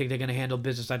in there, and I think they're going to handle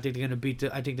business. I think they're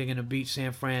going to beat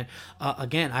San Fran.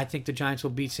 Again, I think the Giants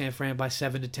will beat San Fran by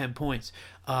 7 to 10 points.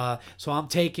 So I'm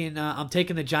taking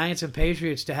the Giants and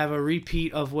Patriots to have a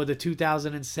repeat of the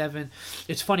 2007.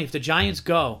 It's funny, if the Giants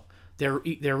go, they're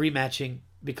rematching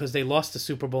because they lost the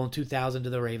Super Bowl in 2000 to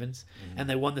the Ravens, and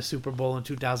they won the Super Bowl in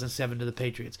 2007 to the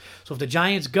Patriots. So if the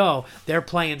Giants go, they're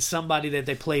playing somebody that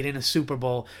they played in a Super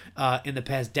Bowl in the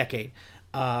past decade.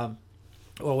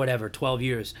 Or whatever, 12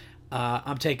 years.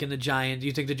 I'm taking the Giants.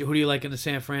 Who do you like in the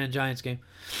San Fran Giants game?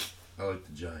 I like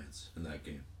the Giants in that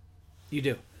game. You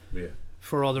do? Yeah.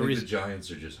 For all the reasons. The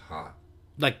Giants are just hot.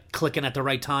 Like clicking at the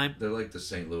right time? They're like the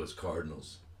St. Louis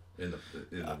Cardinals in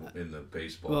the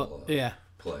baseball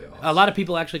playoffs. A lot of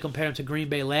people actually compare them to Green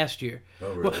Bay last year.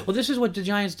 Oh, really? Well, this is what the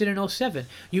Giants did in 2007.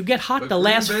 You get hot the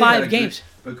last 5 games.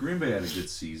 But Green Bay had a good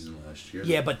season last year.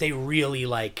 Yeah, but they really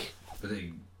But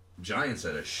the Giants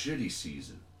had a shitty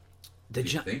season.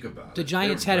 Think about it. The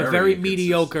Giants had a very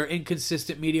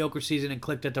inconsistent mediocre season and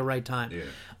clicked at the right time.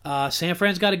 Yeah. San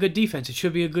Fran's got a good defense. It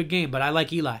should be a good game, but I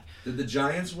like Eli. Did the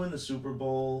Giants win the Super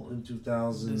Bowl in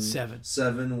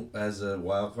 2007 as a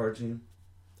wild card team?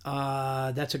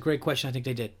 That's a great question. I think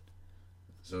they did.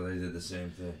 So they did the same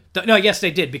thing. No, yes,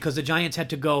 they did, because the Giants had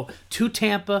to go to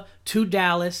Tampa, to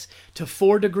Dallas, to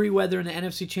 4-degree weather in the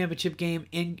NFC Championship game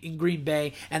in Green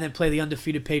Bay, and then play the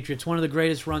undefeated Patriots. One of the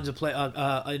greatest runs of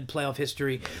in playoff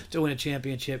history to win a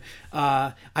championship.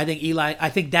 I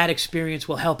think that experience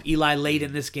will help Eli late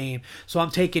in this game. So I'm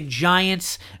taking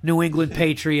Giants, New England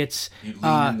Patriots. You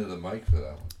leaned into the mic for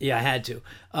that one. Yeah, I had to.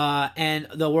 And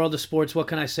the world of sports, what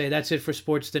can I say? That's it for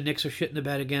sports. The Knicks are shitting the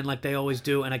bed again like they always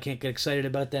do, and I can't get excited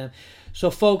about them. So,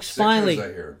 folks, finally...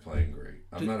 Sixers, I hear, are playing great.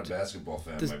 I'm not a basketball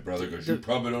fan. My brother goes, you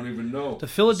probably don't even know. The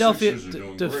Philadelphia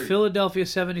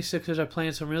 76ers are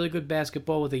playing some really good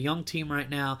basketball with a young team right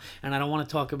now, and I don't want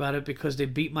to talk about it because they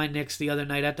beat my Knicks the other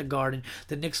night at the Garden.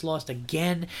 The Knicks lost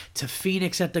again to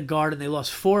Phoenix at the Garden. They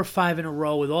lost 4 or 5 in a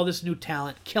row with all this new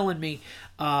talent, killing me.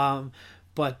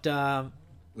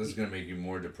 This is going to make you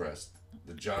more depressed.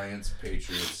 The Giants,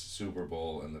 Patriots, Super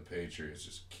Bowl, and the Patriots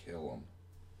just kill them.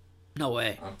 No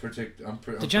way.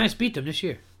 The Giants beat them this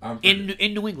year in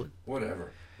New England.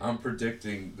 Whatever. I'm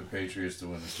predicting the Patriots to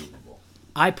win the Super Bowl.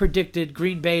 I predicted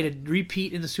Green Bay to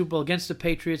repeat in the Super Bowl against the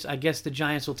Patriots. I guess the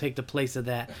Giants will take the place of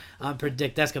that. I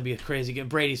predict that's going to be a crazy game.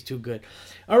 Brady's too good.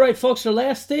 All right, folks, the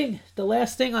last thing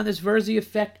on this Verzi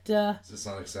Effect. Is this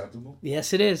unacceptable?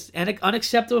 Yes, it is. And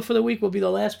unacceptable for the week will be the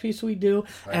last piece we do.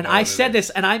 I said this,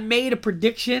 and I made a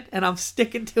prediction, and I'm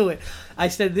sticking to it. I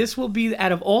said this will be,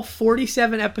 out of all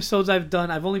 47 episodes I've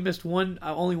done, I've only missed one.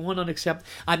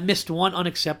 I missed one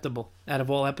unacceptable out of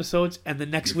all episodes, and the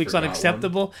next week's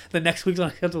unacceptable. One? The next week's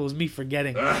unacceptable was me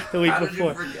forgetting the week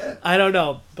before. Did you forget? I don't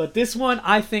know, but this one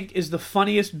I think is the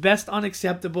funniest, best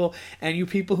unacceptable. And you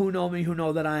people who know me, who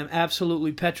know that I am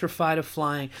absolutely petrified of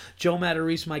flying. Joe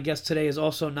Matarese, my guest today, is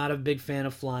also not a big fan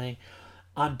of flying.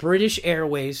 On British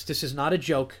Airways, this is not a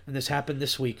joke, and this happened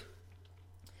this week.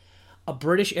 A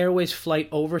British Airways flight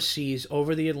overseas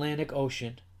over the Atlantic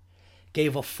Ocean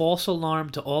gave a false alarm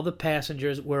to all the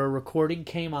passengers where a recording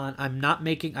came on.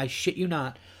 I shit you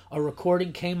not. A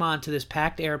recording came on to this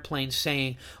packed airplane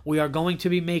saying, "We are going to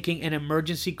be making an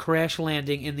emergency crash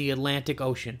landing in the Atlantic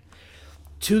Ocean."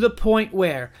 To the point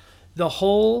where the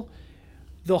whole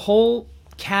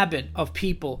cabin of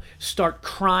people start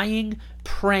crying,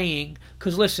 praying.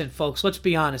 Because listen, folks, let's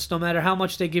be honest. No matter how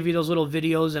much they give you those little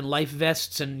videos and life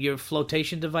vests and your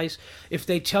flotation device, if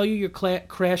they tell you you're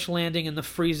crash landing in the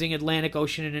freezing Atlantic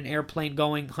Ocean in an airplane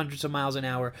going hundreds of miles an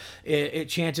hour,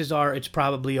 chances are it's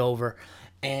probably over.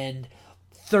 And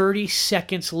 30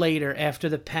 seconds later, after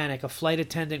the panic, a flight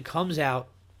attendant comes out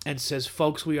and says,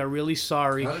 "Folks, we are really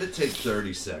sorry." How did it take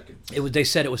 30 seconds? They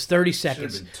said it was 30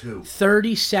 seconds. Should have been 2.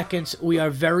 30 seconds. "We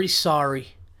are very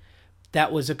sorry.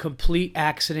 That was a complete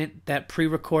accident. That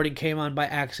pre-recording came on by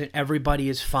accident. Everybody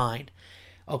is fine."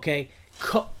 Okay?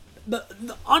 The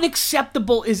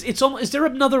unacceptable is almost, is there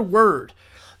another word?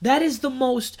 That is the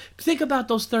most, think about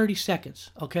those 30 seconds,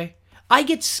 okay? I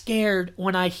get scared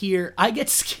on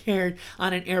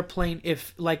an airplane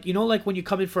if, like, you know, like when you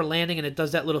come in for a landing and it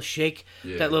does that little shake,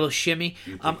 that little shimmy.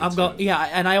 I'm going, yeah,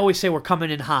 and I always say we're coming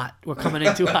in hot. We're coming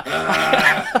in too hot.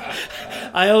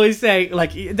 I always say,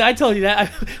 like, I told you that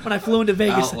when I flew into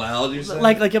Vegas. Out loud, you said?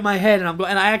 Like in my head, and I'm going,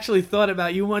 and I actually thought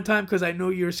about you one time because I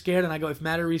knew you were scared, and I go, if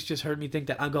Matarese just heard me think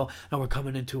that, I go, no, we're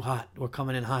coming in too hot. We're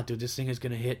coming in hot, dude. This thing is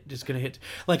gonna hit. Just gonna hit.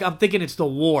 Like I'm thinking it's the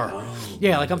war.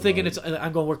 Yeah, like I'm thinking it's.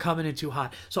 I'm going, we're coming in too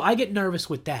hot. So I get nervous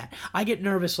with that. I get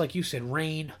nervous, like you said,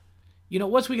 rain. You know,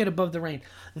 once we get above the rain,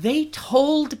 they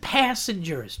told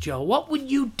passengers, Joe, what would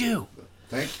you do?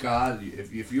 Thank God,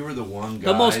 if you were the one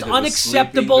guy the most that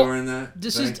unacceptable was during that,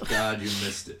 thank God you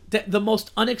missed it. The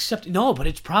most unacceptable. No, but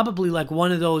it's probably like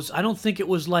one of those. I don't think it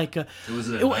was like a. Was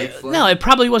it a night flight? No, it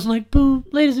probably wasn't like, boom,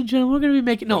 ladies and gentlemen, we're going to be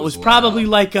making. No, it was probably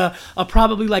like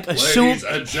ladies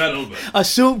and gentlemen.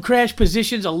 Assumed crash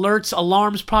positions, alerts,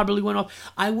 alarms probably went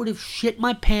off. I would have shit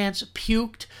my pants,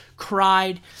 puked,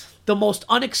 cried. the most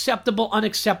unacceptable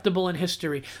in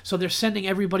history. So they're sending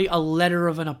everybody a letter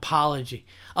of an apology.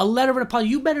 A letter of an apology.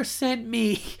 You better send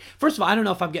me. First of all, I don't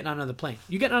know if I'm getting on another plane.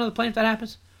 You getting on another plane if that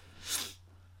happens?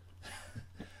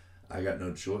 I got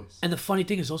no choice. And the funny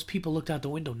thing is, those people looked out the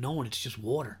window knowing it's just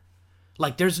water.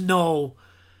 Like, there's no...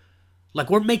 Like,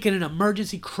 we're making an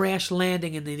emergency crash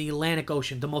landing in the Atlantic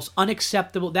Ocean. The most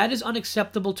unacceptable. That is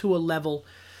unacceptable to a level,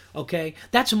 okay?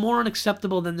 That's more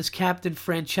unacceptable than this Captain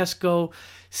Francesco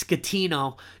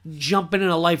Scatino jumping in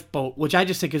a lifeboat, which I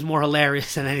just think is more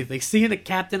hilarious than anything. Seeing the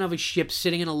captain of a ship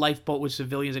sitting in a lifeboat with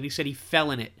civilians, and he said he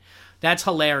fell in it. That's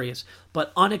hilarious.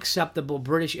 But unacceptable,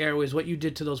 British Airways, what you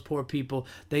did to those poor people.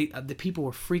 The people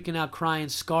were freaking out, crying,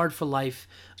 scarred for life.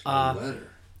 A letter.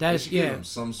 That is, give them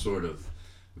some sort of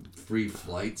free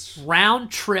flights. Round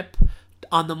trip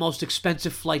on the most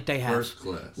expensive flight they have. First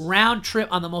class. Round trip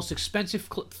on the most expensive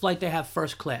flight they have,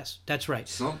 first class. That's right.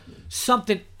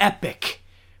 Something epic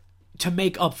to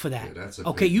make up for that. Yeah, that's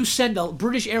okay, you send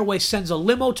British Airways sends a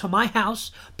limo to my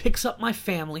house, picks up my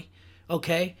family,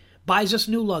 okay, buys us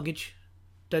new luggage.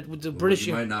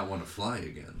 You might not want to fly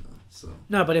again. So.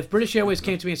 No, but if British Airways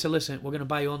came to me and said, listen, we're going to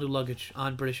buy you all new luggage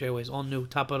on British Airways, all new,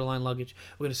 top-of-the-line luggage.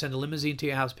 We're going to send a limousine to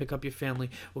your house, pick up your family.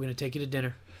 We're going to take you to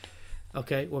dinner.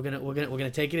 Okay? We're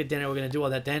gonna take you to dinner. We're going to do all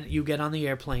that. Then you get on the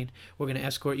airplane. We're going to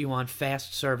escort you on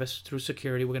fast service through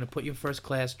security. We're going to put you in first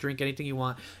class, drink anything you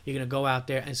want. You're going to go out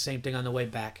there, and same thing on the way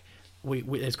back.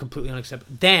 It's completely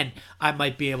unacceptable. Then I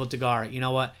might be able to go, all right, you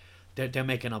know what? They're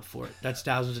making up for it. That's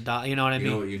thousands of dollars. You know what I mean?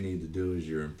 You know what you need to do is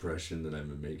your impression that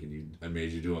I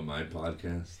made you do on my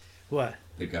podcast. What?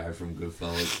 The guy from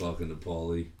Goodfellas talking to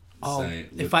Paulie. Oh,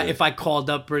 if I called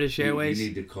up British Airways, you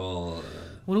need to call.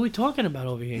 What are we talking about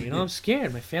over here? You know, I'm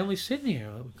scared. My family's sitting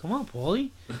here. Come on,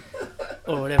 Paulie,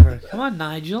 or whatever. Come on,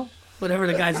 Nigel. Whatever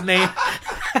the guy's name.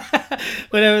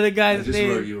 Whatever the guy's name.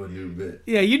 I just wrote you a new bit.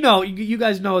 Yeah, you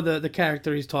guys know the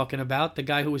character he's talking about. The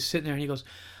guy who was sitting there and he goes,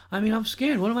 I mean, I'm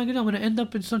scared. What am I going to do? I'm going to end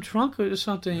up in some trunk or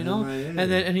something, you know?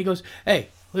 And he goes, hey,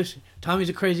 listen, Tommy's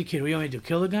a crazy kid. What do you want me to do?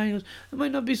 Kill the guy? He goes, it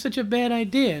might not be such a bad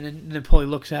idea. And then Paulie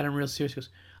looks at him real serious. He goes,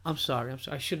 I'm sorry.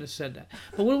 I shouldn't have said that.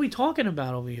 But what are we talking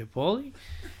about over here, Paulie?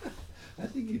 I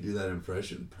think you do that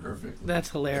impression perfectly. That's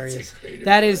hilarious.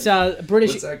 That is British.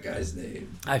 What's that guy's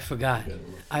name? I forgot.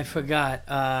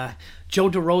 Joe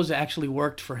DeRosa actually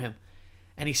worked for him.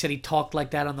 And he said he talked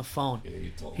like that on the phone.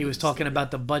 Yeah, he was talking about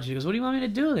the budget. He goes, what do you want me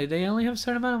to do? They only have a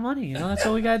certain amount of money. You know, that's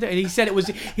all we got to do. And he said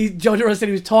Joe DeRosa said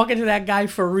he was talking to that guy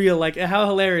for real. Like, how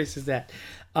hilarious is that?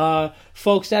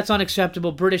 Folks, that's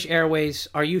unacceptable. British Airways,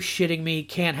 are you shitting me?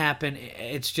 Can't happen.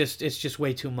 It's just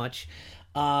way too much.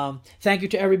 Thank you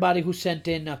to everybody who sent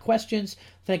in questions.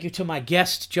 Thank you to my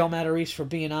guest, Joe Matarese, for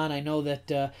being on. I know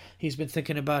that he's been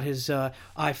thinking about his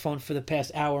iPhone for the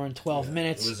past hour and 12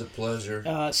 minutes. It was a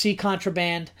pleasure. See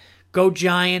Contraband. Go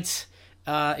Giants.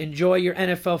 Enjoy your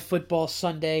NFL football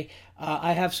Sunday.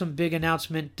 I have some big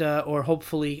announcement, or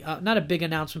hopefully, not a big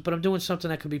announcement, but I'm doing something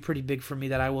that could be pretty big for me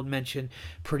that I will mention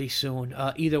pretty soon.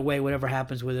 Either way, whatever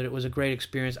happens with it, it was a great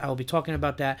experience. I will be talking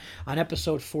about that on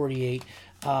episode 48.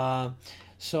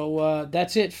 So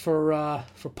that's it for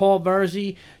Paul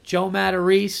Verzi, Joe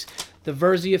Matarese, the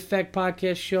Verzi Effect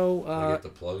Podcast Show. I get to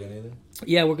plug anything?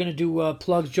 Yeah, we're going to do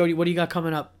plugs. Jody, what do you got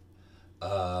coming up?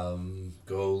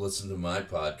 Go listen to my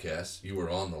podcast. You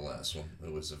were on the last one.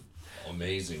 It was an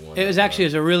amazing one. It was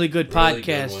actually a really good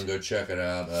podcast. Good one. Go check it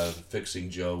out.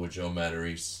 Fixing Joe with Joe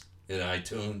Matarese in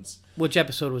iTunes. Which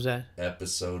episode was that?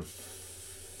 Episode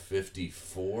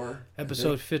 54.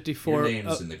 Episode 54. Your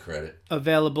name's in the credit.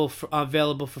 Available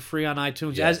for free on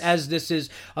iTunes. Yes. As this is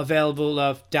available,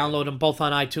 download them both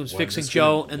on iTunes. Fixing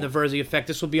Joe and the Verzi Effect.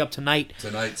 This will be up tonight.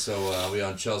 So I'll be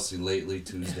on Chelsea Lately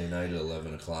Tuesday night at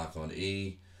 11 o'clock on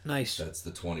E. Nice. That's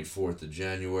the 24th of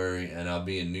January. And I'll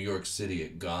be in New York City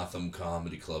at Gotham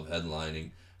Comedy Club headlining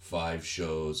 5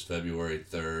 shows, February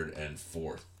 3rd and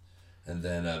 4th. And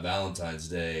then Valentine's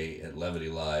Day at Levity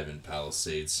Live in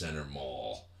Palisades Center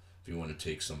Mall. If you want to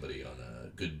take somebody on a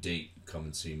good date, come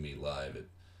and see me live at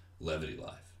Levity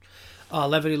Live.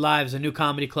 Levity Live is a new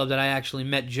comedy club that I actually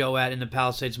met Joe at in the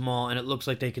Palisades Mall, and it looks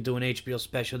like they could do an HBO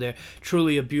special there.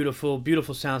 Truly a beautiful,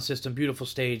 beautiful sound system, beautiful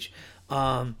stage.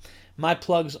 My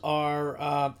plugs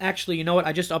are, actually, you know what?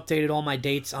 I just updated all my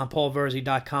dates on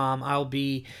paulverzi.com. I'll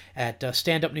be at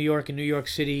Stand Up New York in New York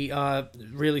City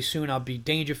really soon. I'll be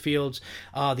Dangerfields.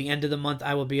 The end of the month,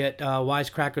 I will be at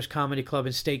Wisecrackers Comedy Club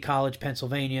in State College,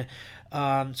 Pennsylvania.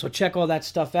 So check all that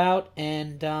stuff out.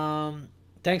 And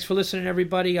thanks for listening,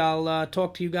 everybody. I'll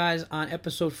talk to you guys on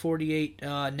episode 48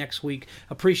 next week.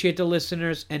 Appreciate the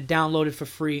listeners, and download it for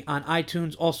free on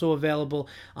iTunes. Also available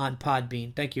on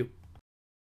Podbean. Thank you.